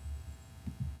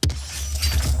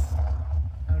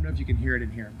 I don't know if you can hear it in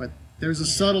here, but there's a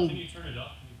subtle... Can you turn it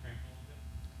up? Can you crank it a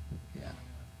little bit?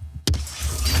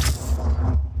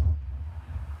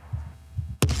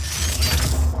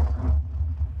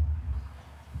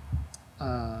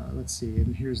 Yeah. Let's see,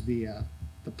 and here's the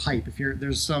the pipe. If you're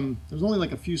there's only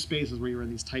like a few spaces where you're in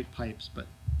these tight pipes, but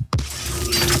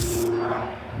you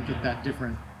get that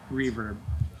different reverb.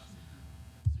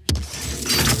 You're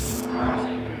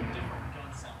saying different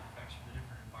gun sound effects for the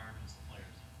different environments the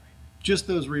player's in, right? Just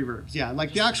those reverbs, yeah.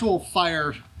 Like the actual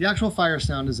fire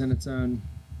sound is in its own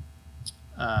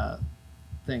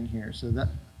thing here. So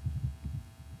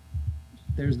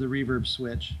there's the reverb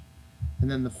switch, and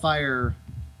then the fire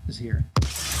is here.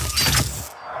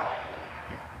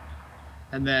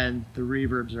 And then the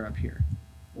reverbs are up here.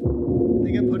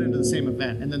 They get put into the same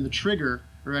event, and then the trigger,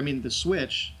 or I mean the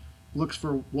switch, looks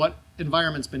for what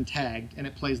environment's been tagged, and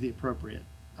it plays the appropriate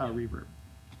reverb.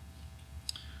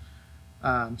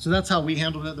 So that's how we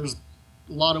handled it. There's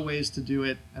a lot of ways to do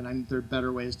it, and there are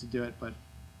better ways to do it, but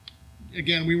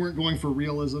again, we weren't going for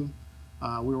realism.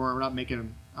 We're not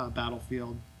making a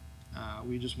Battlefield.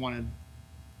 We just wanted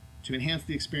to enhance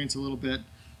the experience a little bit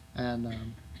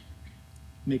and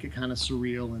make it kind of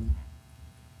surreal, and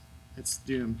it's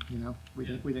Doom, you know. We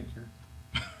didn't care.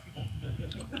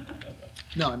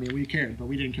 No, I mean we cared, but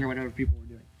we didn't care what other people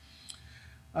were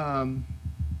doing.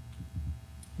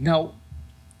 Now,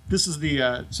 this is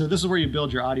the so this is where you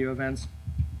build your audio events,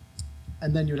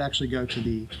 and then you would actually go to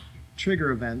the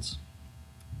trigger events,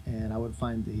 and I would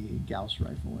find the Gauss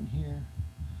rifle in here.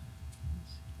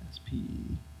 SP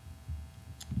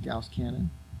Gauss cannon,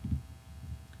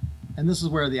 and this is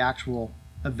where the actual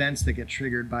events that get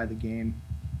triggered by the game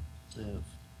live.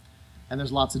 And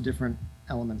there's lots of different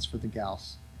elements for the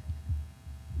Gauss.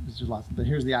 There's lots, but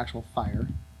here's the actual fire.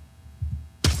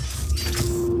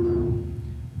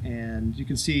 And you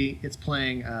can see it's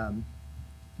playing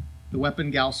the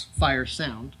weapon Gauss fire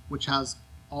sound, which has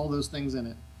all those things in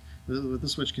it with the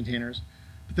switch containers.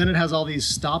 But then it has all these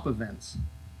stop events.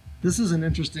 This was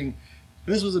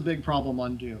a big problem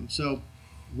on Doom. So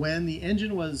when the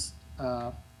engine was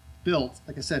built,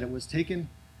 like I said, it was taken.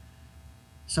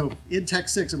 So in Tech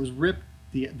 6, it was ripped.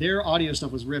 Their audio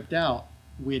stuff was ripped out,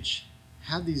 which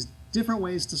had these different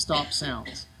ways to stop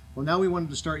sounds. Well, now we wanted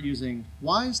to start using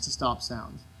Wise to stop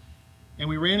sounds, and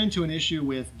we ran into an issue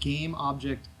with game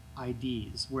object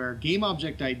IDs, where game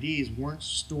object IDs weren't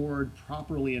stored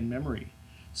properly in memory.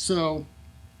 So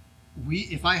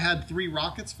if I had 3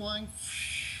 rockets flying,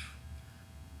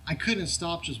 I couldn't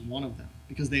stop just one of them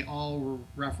because they all were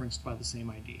referenced by the same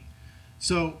ID.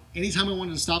 So anytime I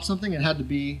wanted to stop something,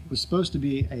 it was supposed to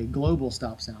be a global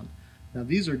stop sound. Now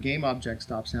these are game object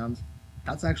stop sounds.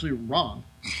 That's actually wrong.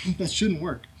 That shouldn't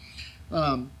work.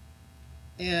 And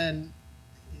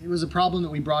it was a problem that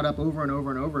we brought up over and over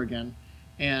and over again,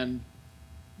 and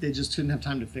they just didn't have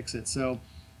time to fix it. So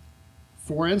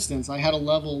for instance, I had a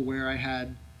level where I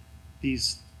had there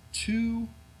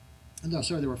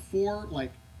were 4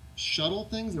 like shuttle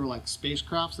things. They were like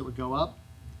spacecrafts that would go up,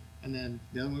 and then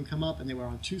the other one would come up, and they were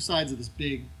on 2 sides of this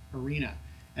big arena,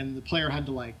 and the player had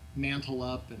to like mantle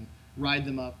up and ride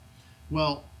them up.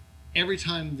 Well, every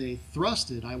time they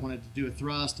thrusted, I wanted to do a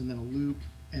thrust and then a loop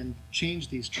and change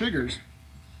these triggers.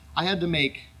 I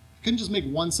couldn't just make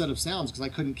one set of sounds because I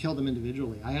couldn't kill them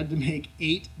individually. I had to make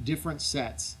 8 different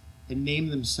sets and name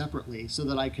them separately so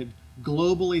that I could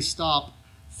globally stop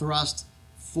thrust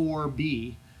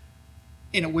 4B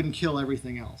and it wouldn't kill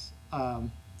everything else.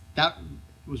 That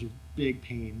was a big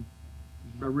pain,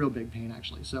 a real big pain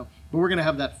actually. So, but we're gonna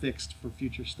have that fixed for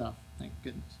future stuff, thank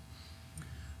goodness.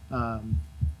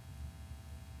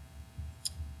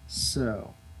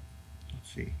 So,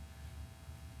 let's see.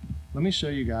 Let me show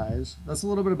you guys. That's a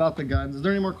little bit about the guns. Is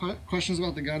there any more questions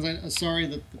about the guns? I'm sorry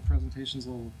that the presentation's a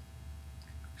little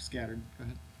scattered. Go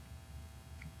ahead.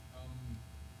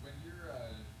 When you're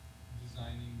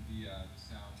designing the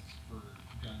sounds for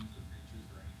guns or creatures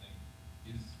or anything,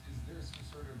 is there some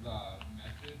sort of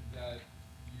method that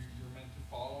you're meant to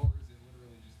follow, or is it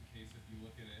literally just the case if you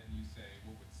look at it and you say,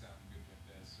 what would sound good with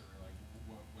this, or like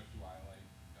what do I like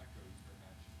that goes or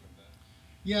matches with it?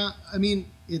 Yeah, I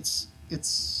mean it's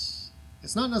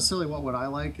not necessarily what I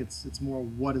like. It's more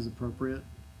what is appropriate,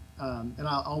 and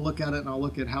I'll look at it and I'll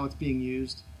look at how it's being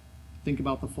used. Think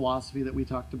about the philosophy that we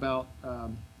talked about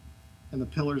and the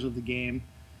pillars of the game,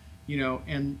 you know,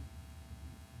 and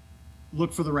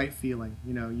look for the right feeling.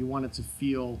 You know, you want it to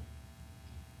feel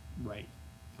right,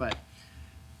 but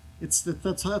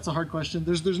that's a hard question.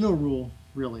 There's no rule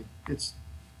really.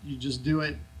 You just do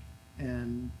it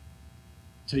and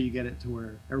until you get it to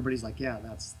where everybody's like, yeah,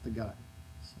 that's the gun.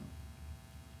 So.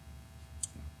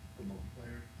 For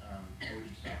multiplayer, how would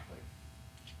you stop like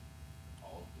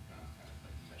all of the guns kind of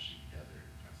like meshing together,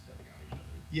 kind of stepping on each other?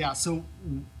 Yeah, so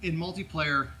in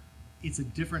multiplayer, it's a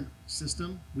different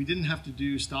system. We didn't have to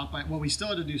do we still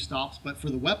had to do stops, but for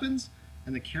the weapons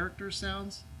and the character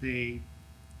sounds, they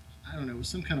I don't know, it was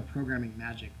some kind of programming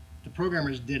magic. The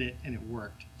programmers did it and it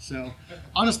worked. So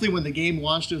honestly, when the game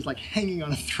launched, it was like hanging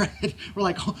on a thread. We're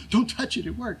like, oh, don't touch it,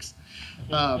 it works.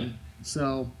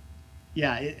 So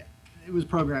yeah, it was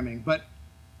programming. But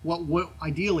what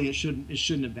ideally it shouldn't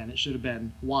have been. It should have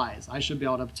been wise. I should be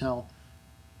able to tell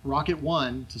Rocket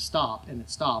 1 to stop and it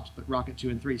stops, but Rocket 2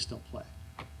 and 3 still play.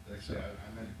 Actually,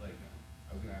 I meant like,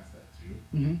 I was gonna ask that too.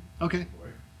 Mm-hmm. Okay.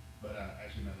 Before, but I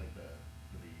actually meant like the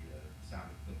sound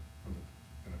from the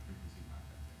kind of frequency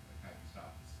content thing. Like how you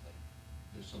stop this, like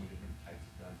there's so many different types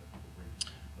of guns that people bring to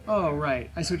the player. Oh,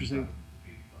 right. I see what you're saying.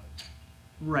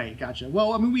 Right, gotcha.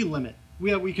 Well, I mean, we limit.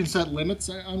 We can set limits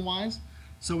on Wise,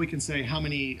 so we can say how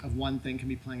many of one thing can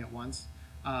be playing at once.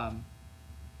 And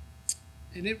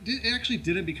it actually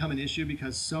didn't become an issue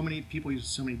because so many people use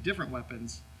so many different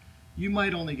weapons. You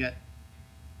might only get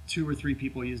 2 or 3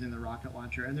 people using the rocket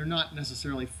launcher, and they're not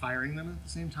necessarily firing them at the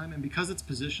same time. And because it's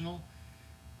positional,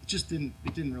 it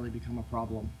didn't really become a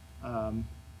problem. Yeah.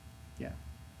 Did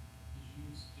you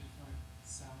use different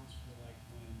sounds for like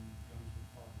when guns were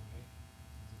far away?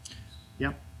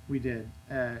 Yep, we did.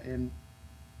 And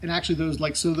actually those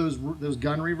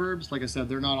gun reverbs, like I said,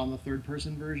 they're not on the third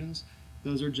person versions.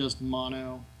 Those are just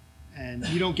mono, and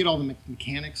you don't get all the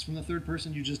mechanics from the third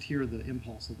person. You just hear the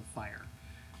impulse of the fire.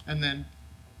 And then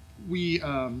we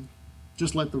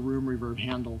just let the room reverb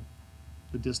handle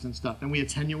the distance stuff, and we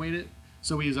attenuate it.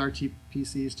 So we use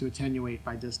RTPCs to attenuate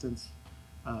by distance.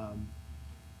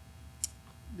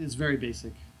 It's very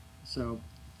basic. So,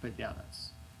 but yeah,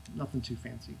 that's nothing too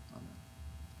fancy on that.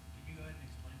 Can you go ahead and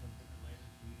explain what different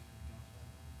lasers you use for the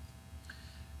gun?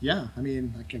 Yeah, I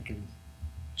mean, I can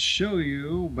show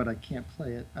you, but I can't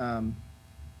play it. I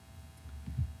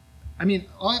mean,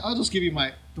 I'll just give you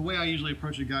the way I usually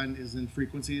approach a gun is in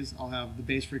frequencies. I'll have the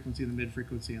base frequency, the mid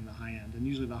frequency, and the high end. And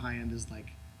usually the high end is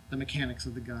like the mechanics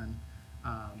of the gun.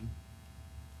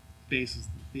 Base is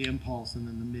the impulse, and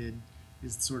then the mid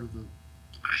is sort of the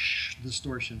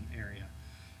distortion area.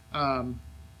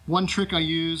 One trick I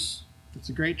use, it's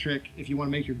a great trick if you want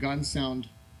to make your gun sound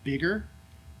bigger,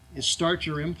 is start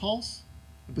your impulse,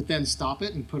 but then stop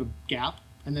it and put a gap,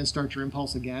 and then start your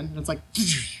impulse again. And it's like,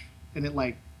 and it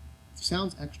like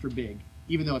sounds extra big,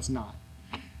 even though it's not.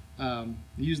 I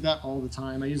use that all the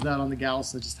time. I use that on the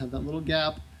Gauss. I just have that little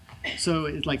gap, so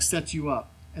it like sets you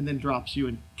up and then drops you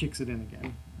and kicks it in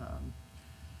again.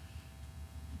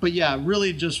 But yeah,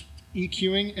 really just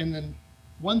EQing. And then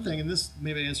one thing, and this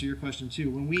maybe answer your question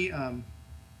too, when we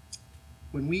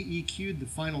EQ'd the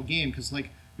final game, because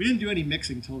like we didn't do any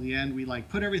mixing till the end. We like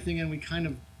put everything in. We kind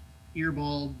of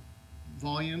earballed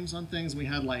volumes on things. We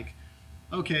had like,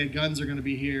 okay, guns are going to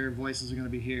be here, voices are going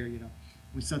to be here. You know,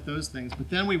 we set those things. But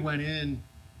then we went in,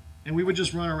 and we would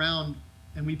just run around,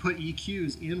 and we put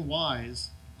EQs in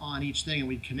Wise on each thing, and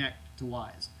we'd connect to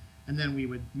Wise. And then we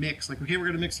would mix, like, okay, we're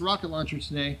going to mix the rocket launcher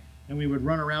today, and we would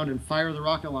run around and fire the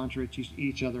rocket launcher at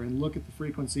each other and look at the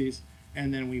frequencies,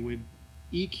 and then we would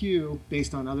EQ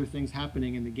based on other things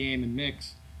happening in the game and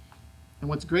mix. And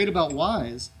what's great about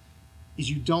Wise is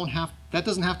that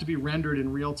doesn't have to be rendered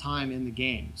in real time in the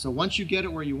game. So once you get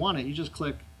it where you want it, you just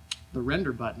click the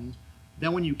render button.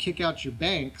 Then when you kick out your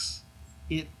banks,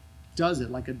 it does it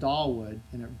like a DAW would,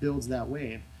 and it builds that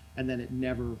wave, and then it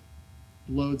never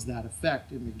loads that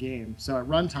effect in the game. So at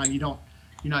runtime, you're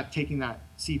not taking that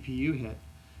CPU hit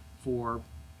for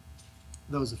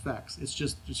those effects. It's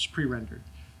just pre-rendered.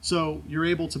 So you're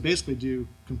able to basically do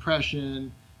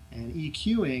compression and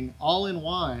EQing all in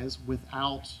Wise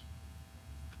without,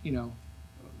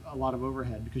 a lot of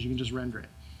overhead, because you can just render it.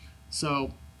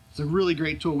 So it's a really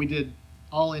great tool. We did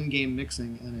all in-game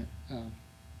mixing, and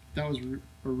that was a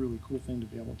really cool thing to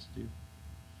be able to do.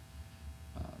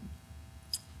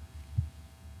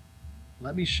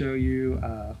 Let me show you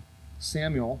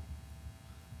Samuel.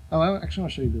 Oh, I actually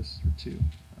want to show you this too.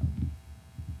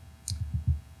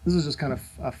 This is just kind of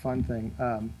a fun thing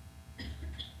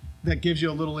that gives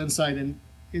you a little insight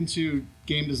into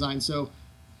game design. So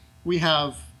we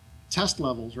have test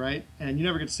levels, right? And you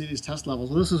never get to see these test levels.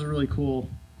 Well, this is a really cool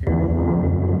area.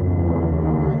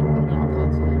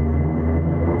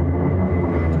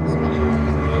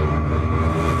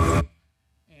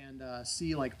 And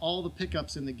see like all the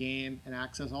pickups in the game and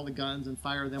access all the guns and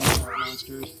fire them with our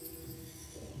monsters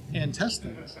and test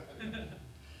things.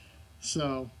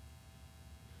 So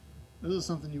this is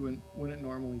something you wouldn't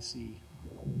normally see.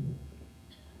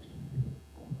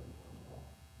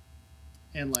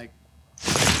 And like,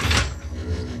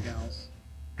 here's my gals.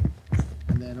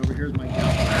 And then over here's my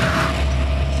gals.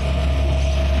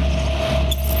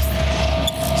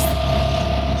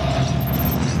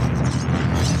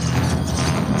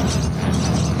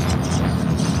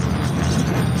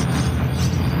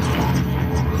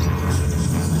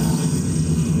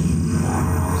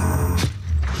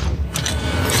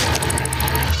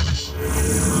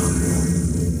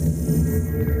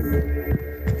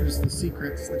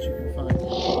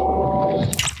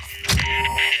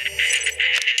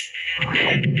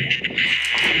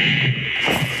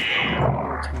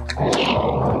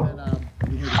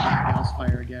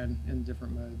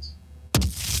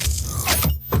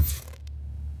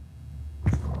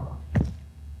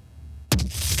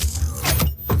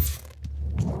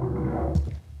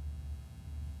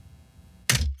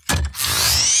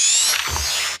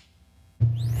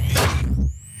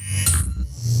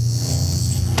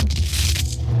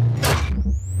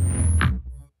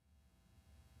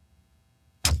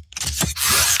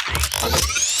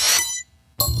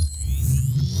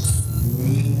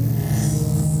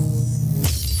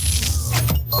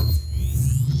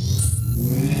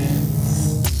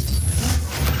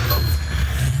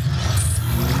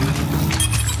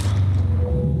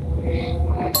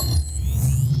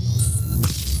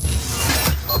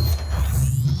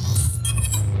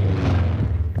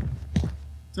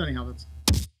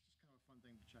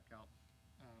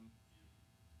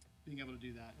 being able to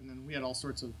do that. And then we had all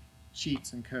sorts of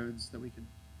cheats and codes that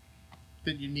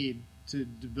that you need to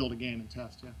build a game and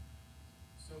test. Yeah.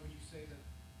 So would you say that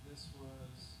this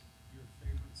was your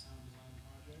favorite sound design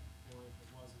project, or if it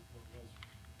wasn't, what was your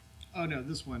favorite? Oh no,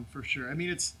 this one for sure. I mean,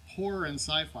 it's horror and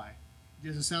sci-fi.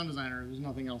 As a sound designer, there's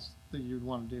nothing else that you'd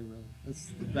want to do, really.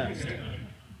 It's the best.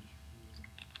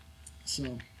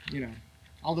 So, you know,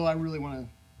 although I really want to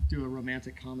do a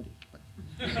romantic comedy. But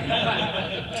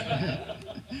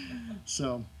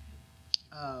so,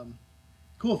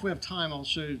 cool. If we have time, I'll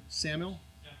show you Samuel.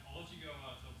 Yeah, I'll let you go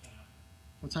till 10 after.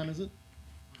 What time is it?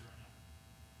 Right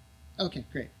now. Okay,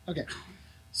 great. Okay,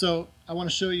 so I want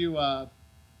to show you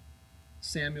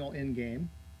Samuel in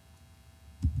game,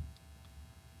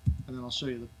 and then I'll show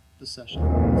you the session.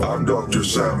 I'm Dr.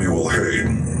 Samuel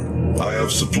Hayden. I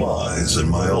have supplies in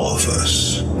my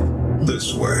office.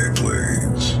 This way,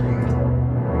 please.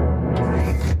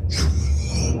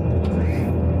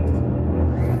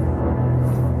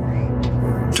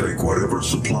 Take whatever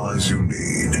supplies you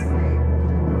need.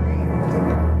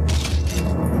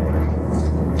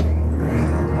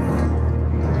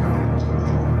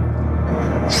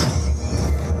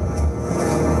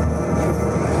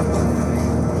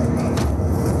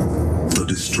 The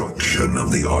destruction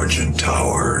of the Argent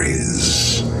Tower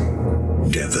is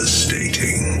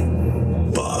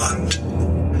devastating, but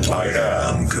I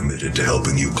am committed to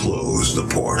helping you close the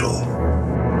portal.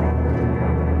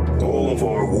 All of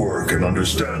our work and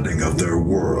understanding of their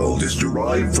world is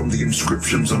derived from the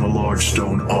inscriptions on a large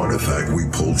stone artifact we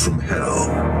pulled from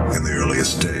Hell in the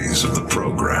earliest days of the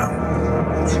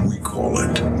program. We call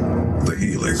it the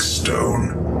Helix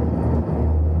Stone.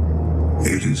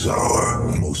 It is our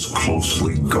most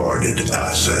closely guarded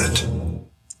asset.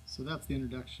 So that's the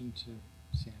introduction to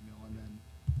Samuel, and then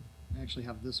I actually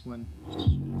have this one.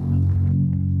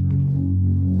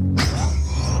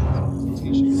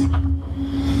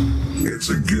 It's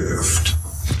a gift.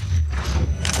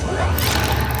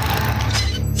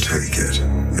 Take it.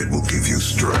 It will give you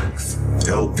strength,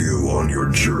 help you on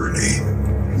your journey,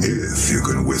 if you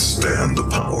can withstand the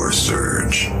power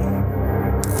surge.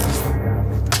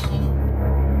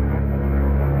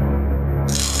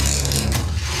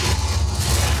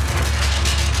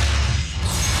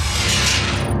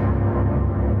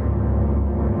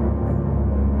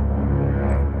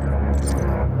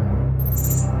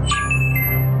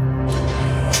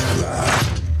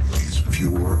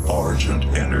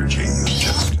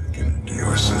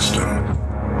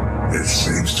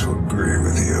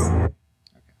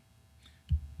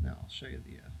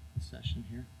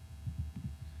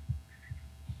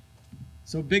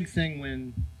 So big thing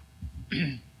when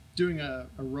doing a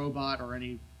robot or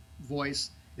any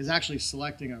voice is actually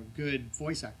selecting a good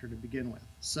voice actor to begin with.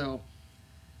 So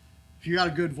if you got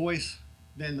a good voice,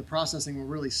 then the processing will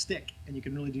really stick and you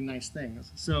can really do nice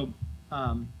things. So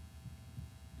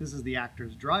this is the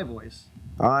actor's dry voice.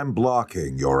 I'm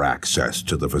blocking your access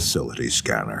to the facility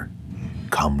scanner.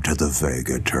 Come to the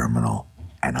Vega terminal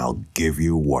and I'll give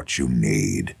you what you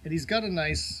need. And he's got a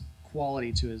nice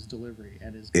quality to his delivery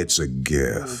and his It's a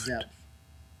gift. Depth.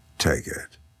 Take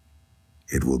it.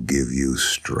 It will give you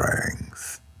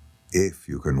strength if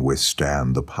you can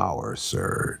withstand the power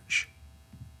surge.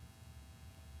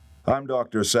 I'm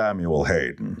Dr. Samuel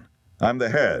Hayden. I'm the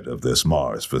head of this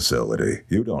Mars facility.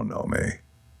 You don't know me,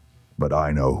 but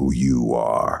I know who you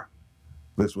are.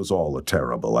 This was all a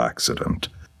terrible accident.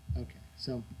 Okay,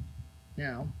 so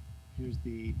now here's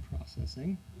the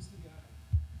processing.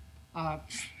 I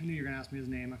knew you were going to ask me his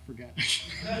name. I forget.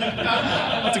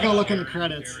 I have to go look in the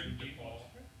credits.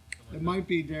 It might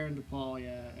be Darren DePaul,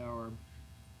 yeah, or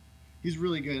he's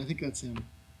really good. I think that's him.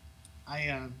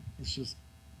 It's just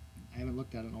I haven't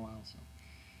looked at it in a while, so.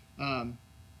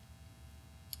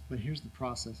 But here's the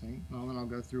processing. Well, then I'll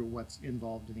go through what's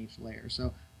involved in each layer.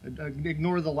 So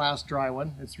ignore the last dry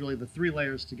one. It's really the 3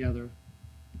 layers together.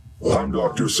 I'm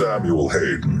Dr. Samuel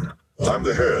Hayden. I'm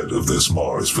the head of this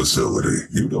Mars facility.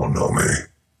 You don't know me,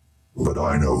 but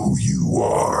I know who you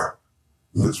are.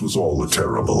 This was all a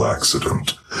terrible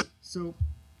accident. So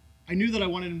I knew that I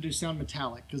wanted him to sound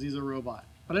metallic because he's a robot,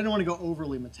 but I didn't want to go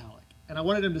overly metallic. And I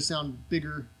wanted him to sound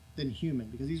bigger than human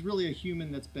because he's really a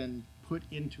human that's been put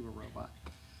into a robot.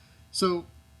 So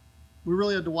we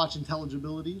really had to watch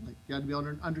intelligibility. Like you had to be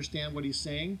able to understand what he's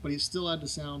saying, but he still had to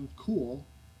sound cool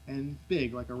and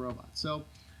big like a robot. So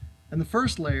in the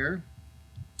first layer,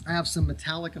 I have some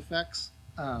metallic effects.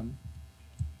 The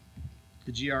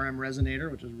GRM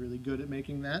resonator, which is really good at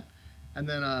making that. And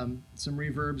then some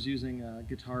reverbs using a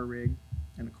guitar rig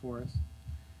and a chorus.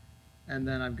 And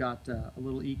then I've got a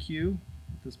little EQ with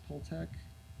this Pultec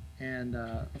and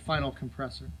a final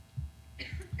compressor.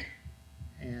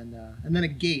 and then a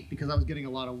gate because I was getting a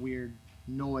lot of weird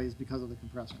noise because of the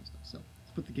compressor and stuff. So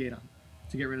let's put the gate on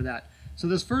to get rid of that. So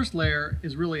this first layer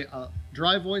is really a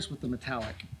dry voice with the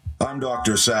metallic. I'm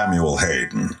Dr. Samuel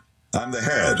Hayden. I'm the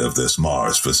head of this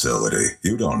Mars facility.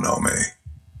 You don't know me.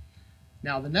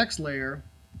 Now the next layer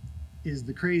is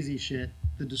the crazy shit,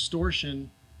 the distortion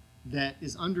that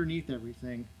is underneath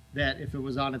everything that if it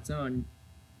was on its own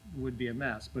would be a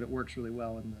mess, but it works really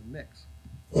well in the mix.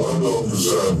 I'm Dr.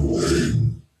 Samuel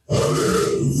Hayden. I'm the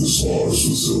head of this Mars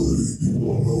facility. You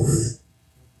don't know me,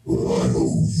 but I know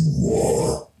who you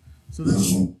are. So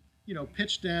this, you know,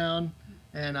 pitch down,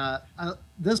 and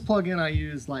this plugin I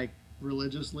use like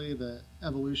religiously, the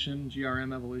Evolution,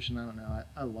 GRM Evolution. I don't know,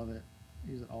 I love it.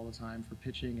 I use it all the time for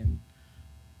pitching and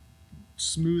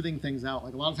smoothing things out.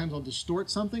 Like a lot of times I'll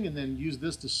distort something and then use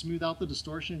this to smooth out the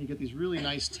distortion. You get these really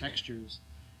nice textures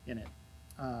in it.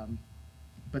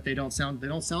 But they don't sound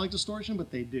like distortion, but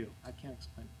they do. I can't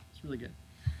explain it. It's really good.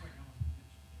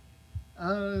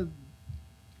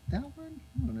 That one?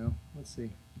 I don't know. Let's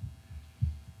see.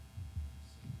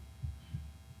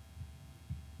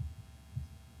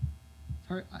 It's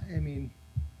hard, I mean,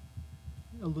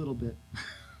 a little bit.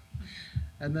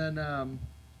 And then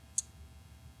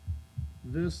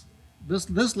this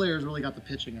layer's really got the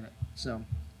pitching in it. So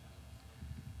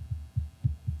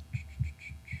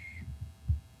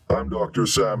I'm Dr.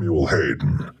 Samuel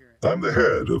Hayden. I'm the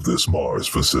head of this Mars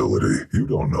facility. You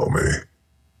don't know me,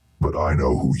 but I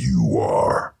know who you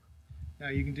are. now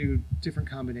you can do different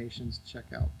combinations. Check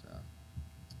out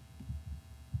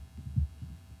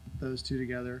those two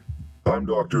together. I'm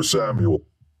Dr. Samuel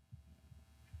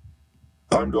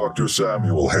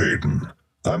Hayden.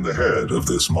 I'm the head of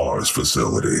this Mars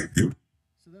facility. So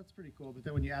that's pretty cool. But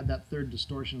then when you add that third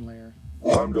distortion layer.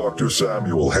 I'm Dr.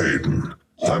 Samuel Hayden.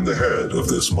 I'm the head of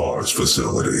this Mars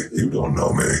facility. You don't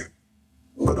know me,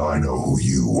 but I know who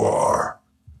you are.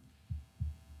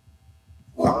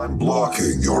 I'm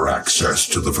blocking your access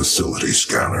to the facility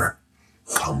scanner.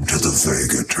 Come to the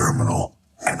Vega terminal,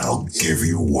 and I'll give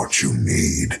you what you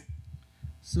need.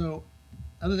 So,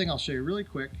 other thing I'll show you really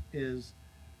quick is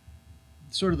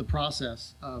sort of the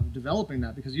process of developing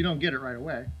that, because you don't get it right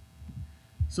away.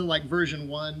 So like version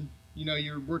 1, you know,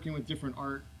 you're working with different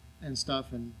art and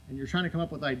stuff, and you're trying to come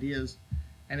up with ideas,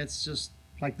 and it's just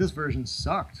like this version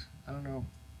sucked. I don't know.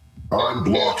 I'm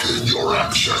blocking your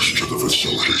access to the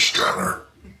facility scanner.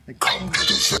 Like, Come to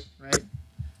the right?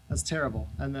 That's terrible.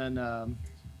 And then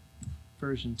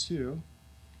version 2,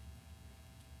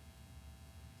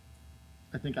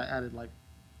 I think I added like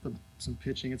some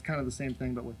pitching. It's kind of the same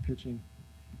thing, but with pitching.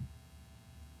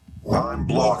 I'm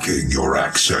blocking your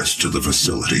access to the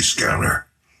facility scanner.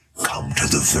 Come to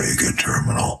the Vega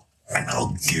terminal, and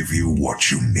I'll give you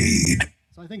what you need.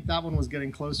 So I think that one was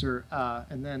getting closer,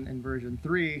 and then in version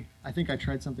 3, I think I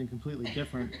tried something completely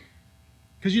different.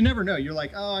 Because you never know. You're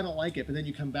like, oh, I don't like it, but then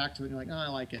you come back to it and you're like, oh, I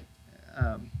like it.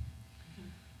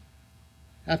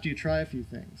 After you try a few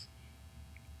things.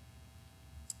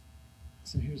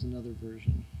 So here's another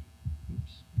version.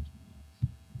 Oops.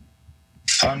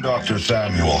 I'm Dr.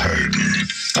 Samuel Hayden.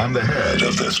 I'm the head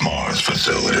of this Mars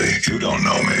facility. You don't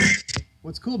know me.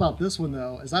 What's cool about this one,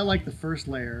 though, is I like the first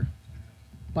layer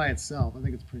by itself. I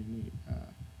think it's pretty neat.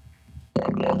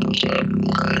 I'm Dr.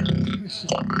 Samuel Hayden.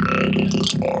 I'm the head of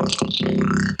this Mars facility.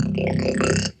 You don't know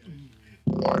me.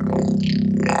 I know who you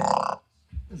are.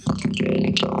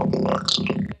 Terrible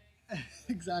accident.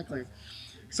 Exactly.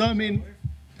 So, I mean,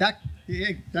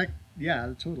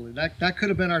 yeah, totally. That could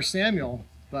have been our Samuel,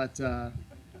 but I'm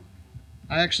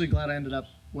actually glad I ended up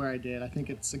where I did. I think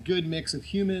it's a good mix of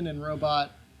human and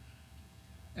robot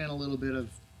and a little bit of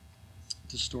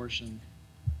distortion.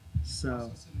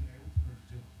 So,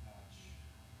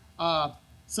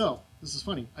 so this is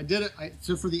funny. I did it.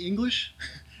 So for the English,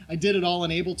 I did it all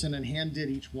in Ableton and hand did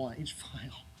each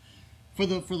file. For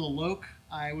the loc,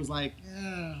 I was like,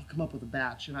 I'll come up with a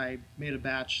batch, and I made a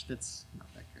batch that's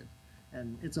not that good,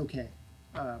 and it's okay,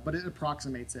 but it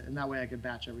approximates it, and that way I could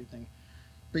batch everything.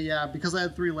 But yeah, because I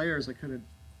had 3 layers, I couldn't.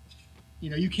 You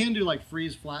know, you can do like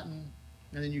freeze, flatten,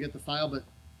 and then you get the file, but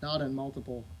not in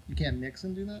multiple. You can't mix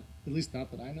and do that, at least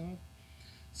not that I know of.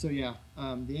 So yeah,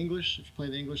 the English, if you play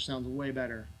the English, sounds way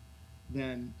better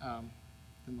than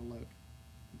the loc.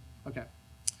 Okay.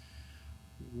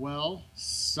 Well,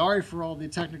 sorry for all the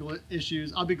technical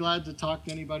issues. I'll be glad to talk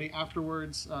to anybody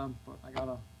afterwards, but I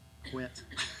gotta quit.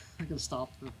 I gotta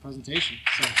stop the presentation.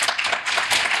 So.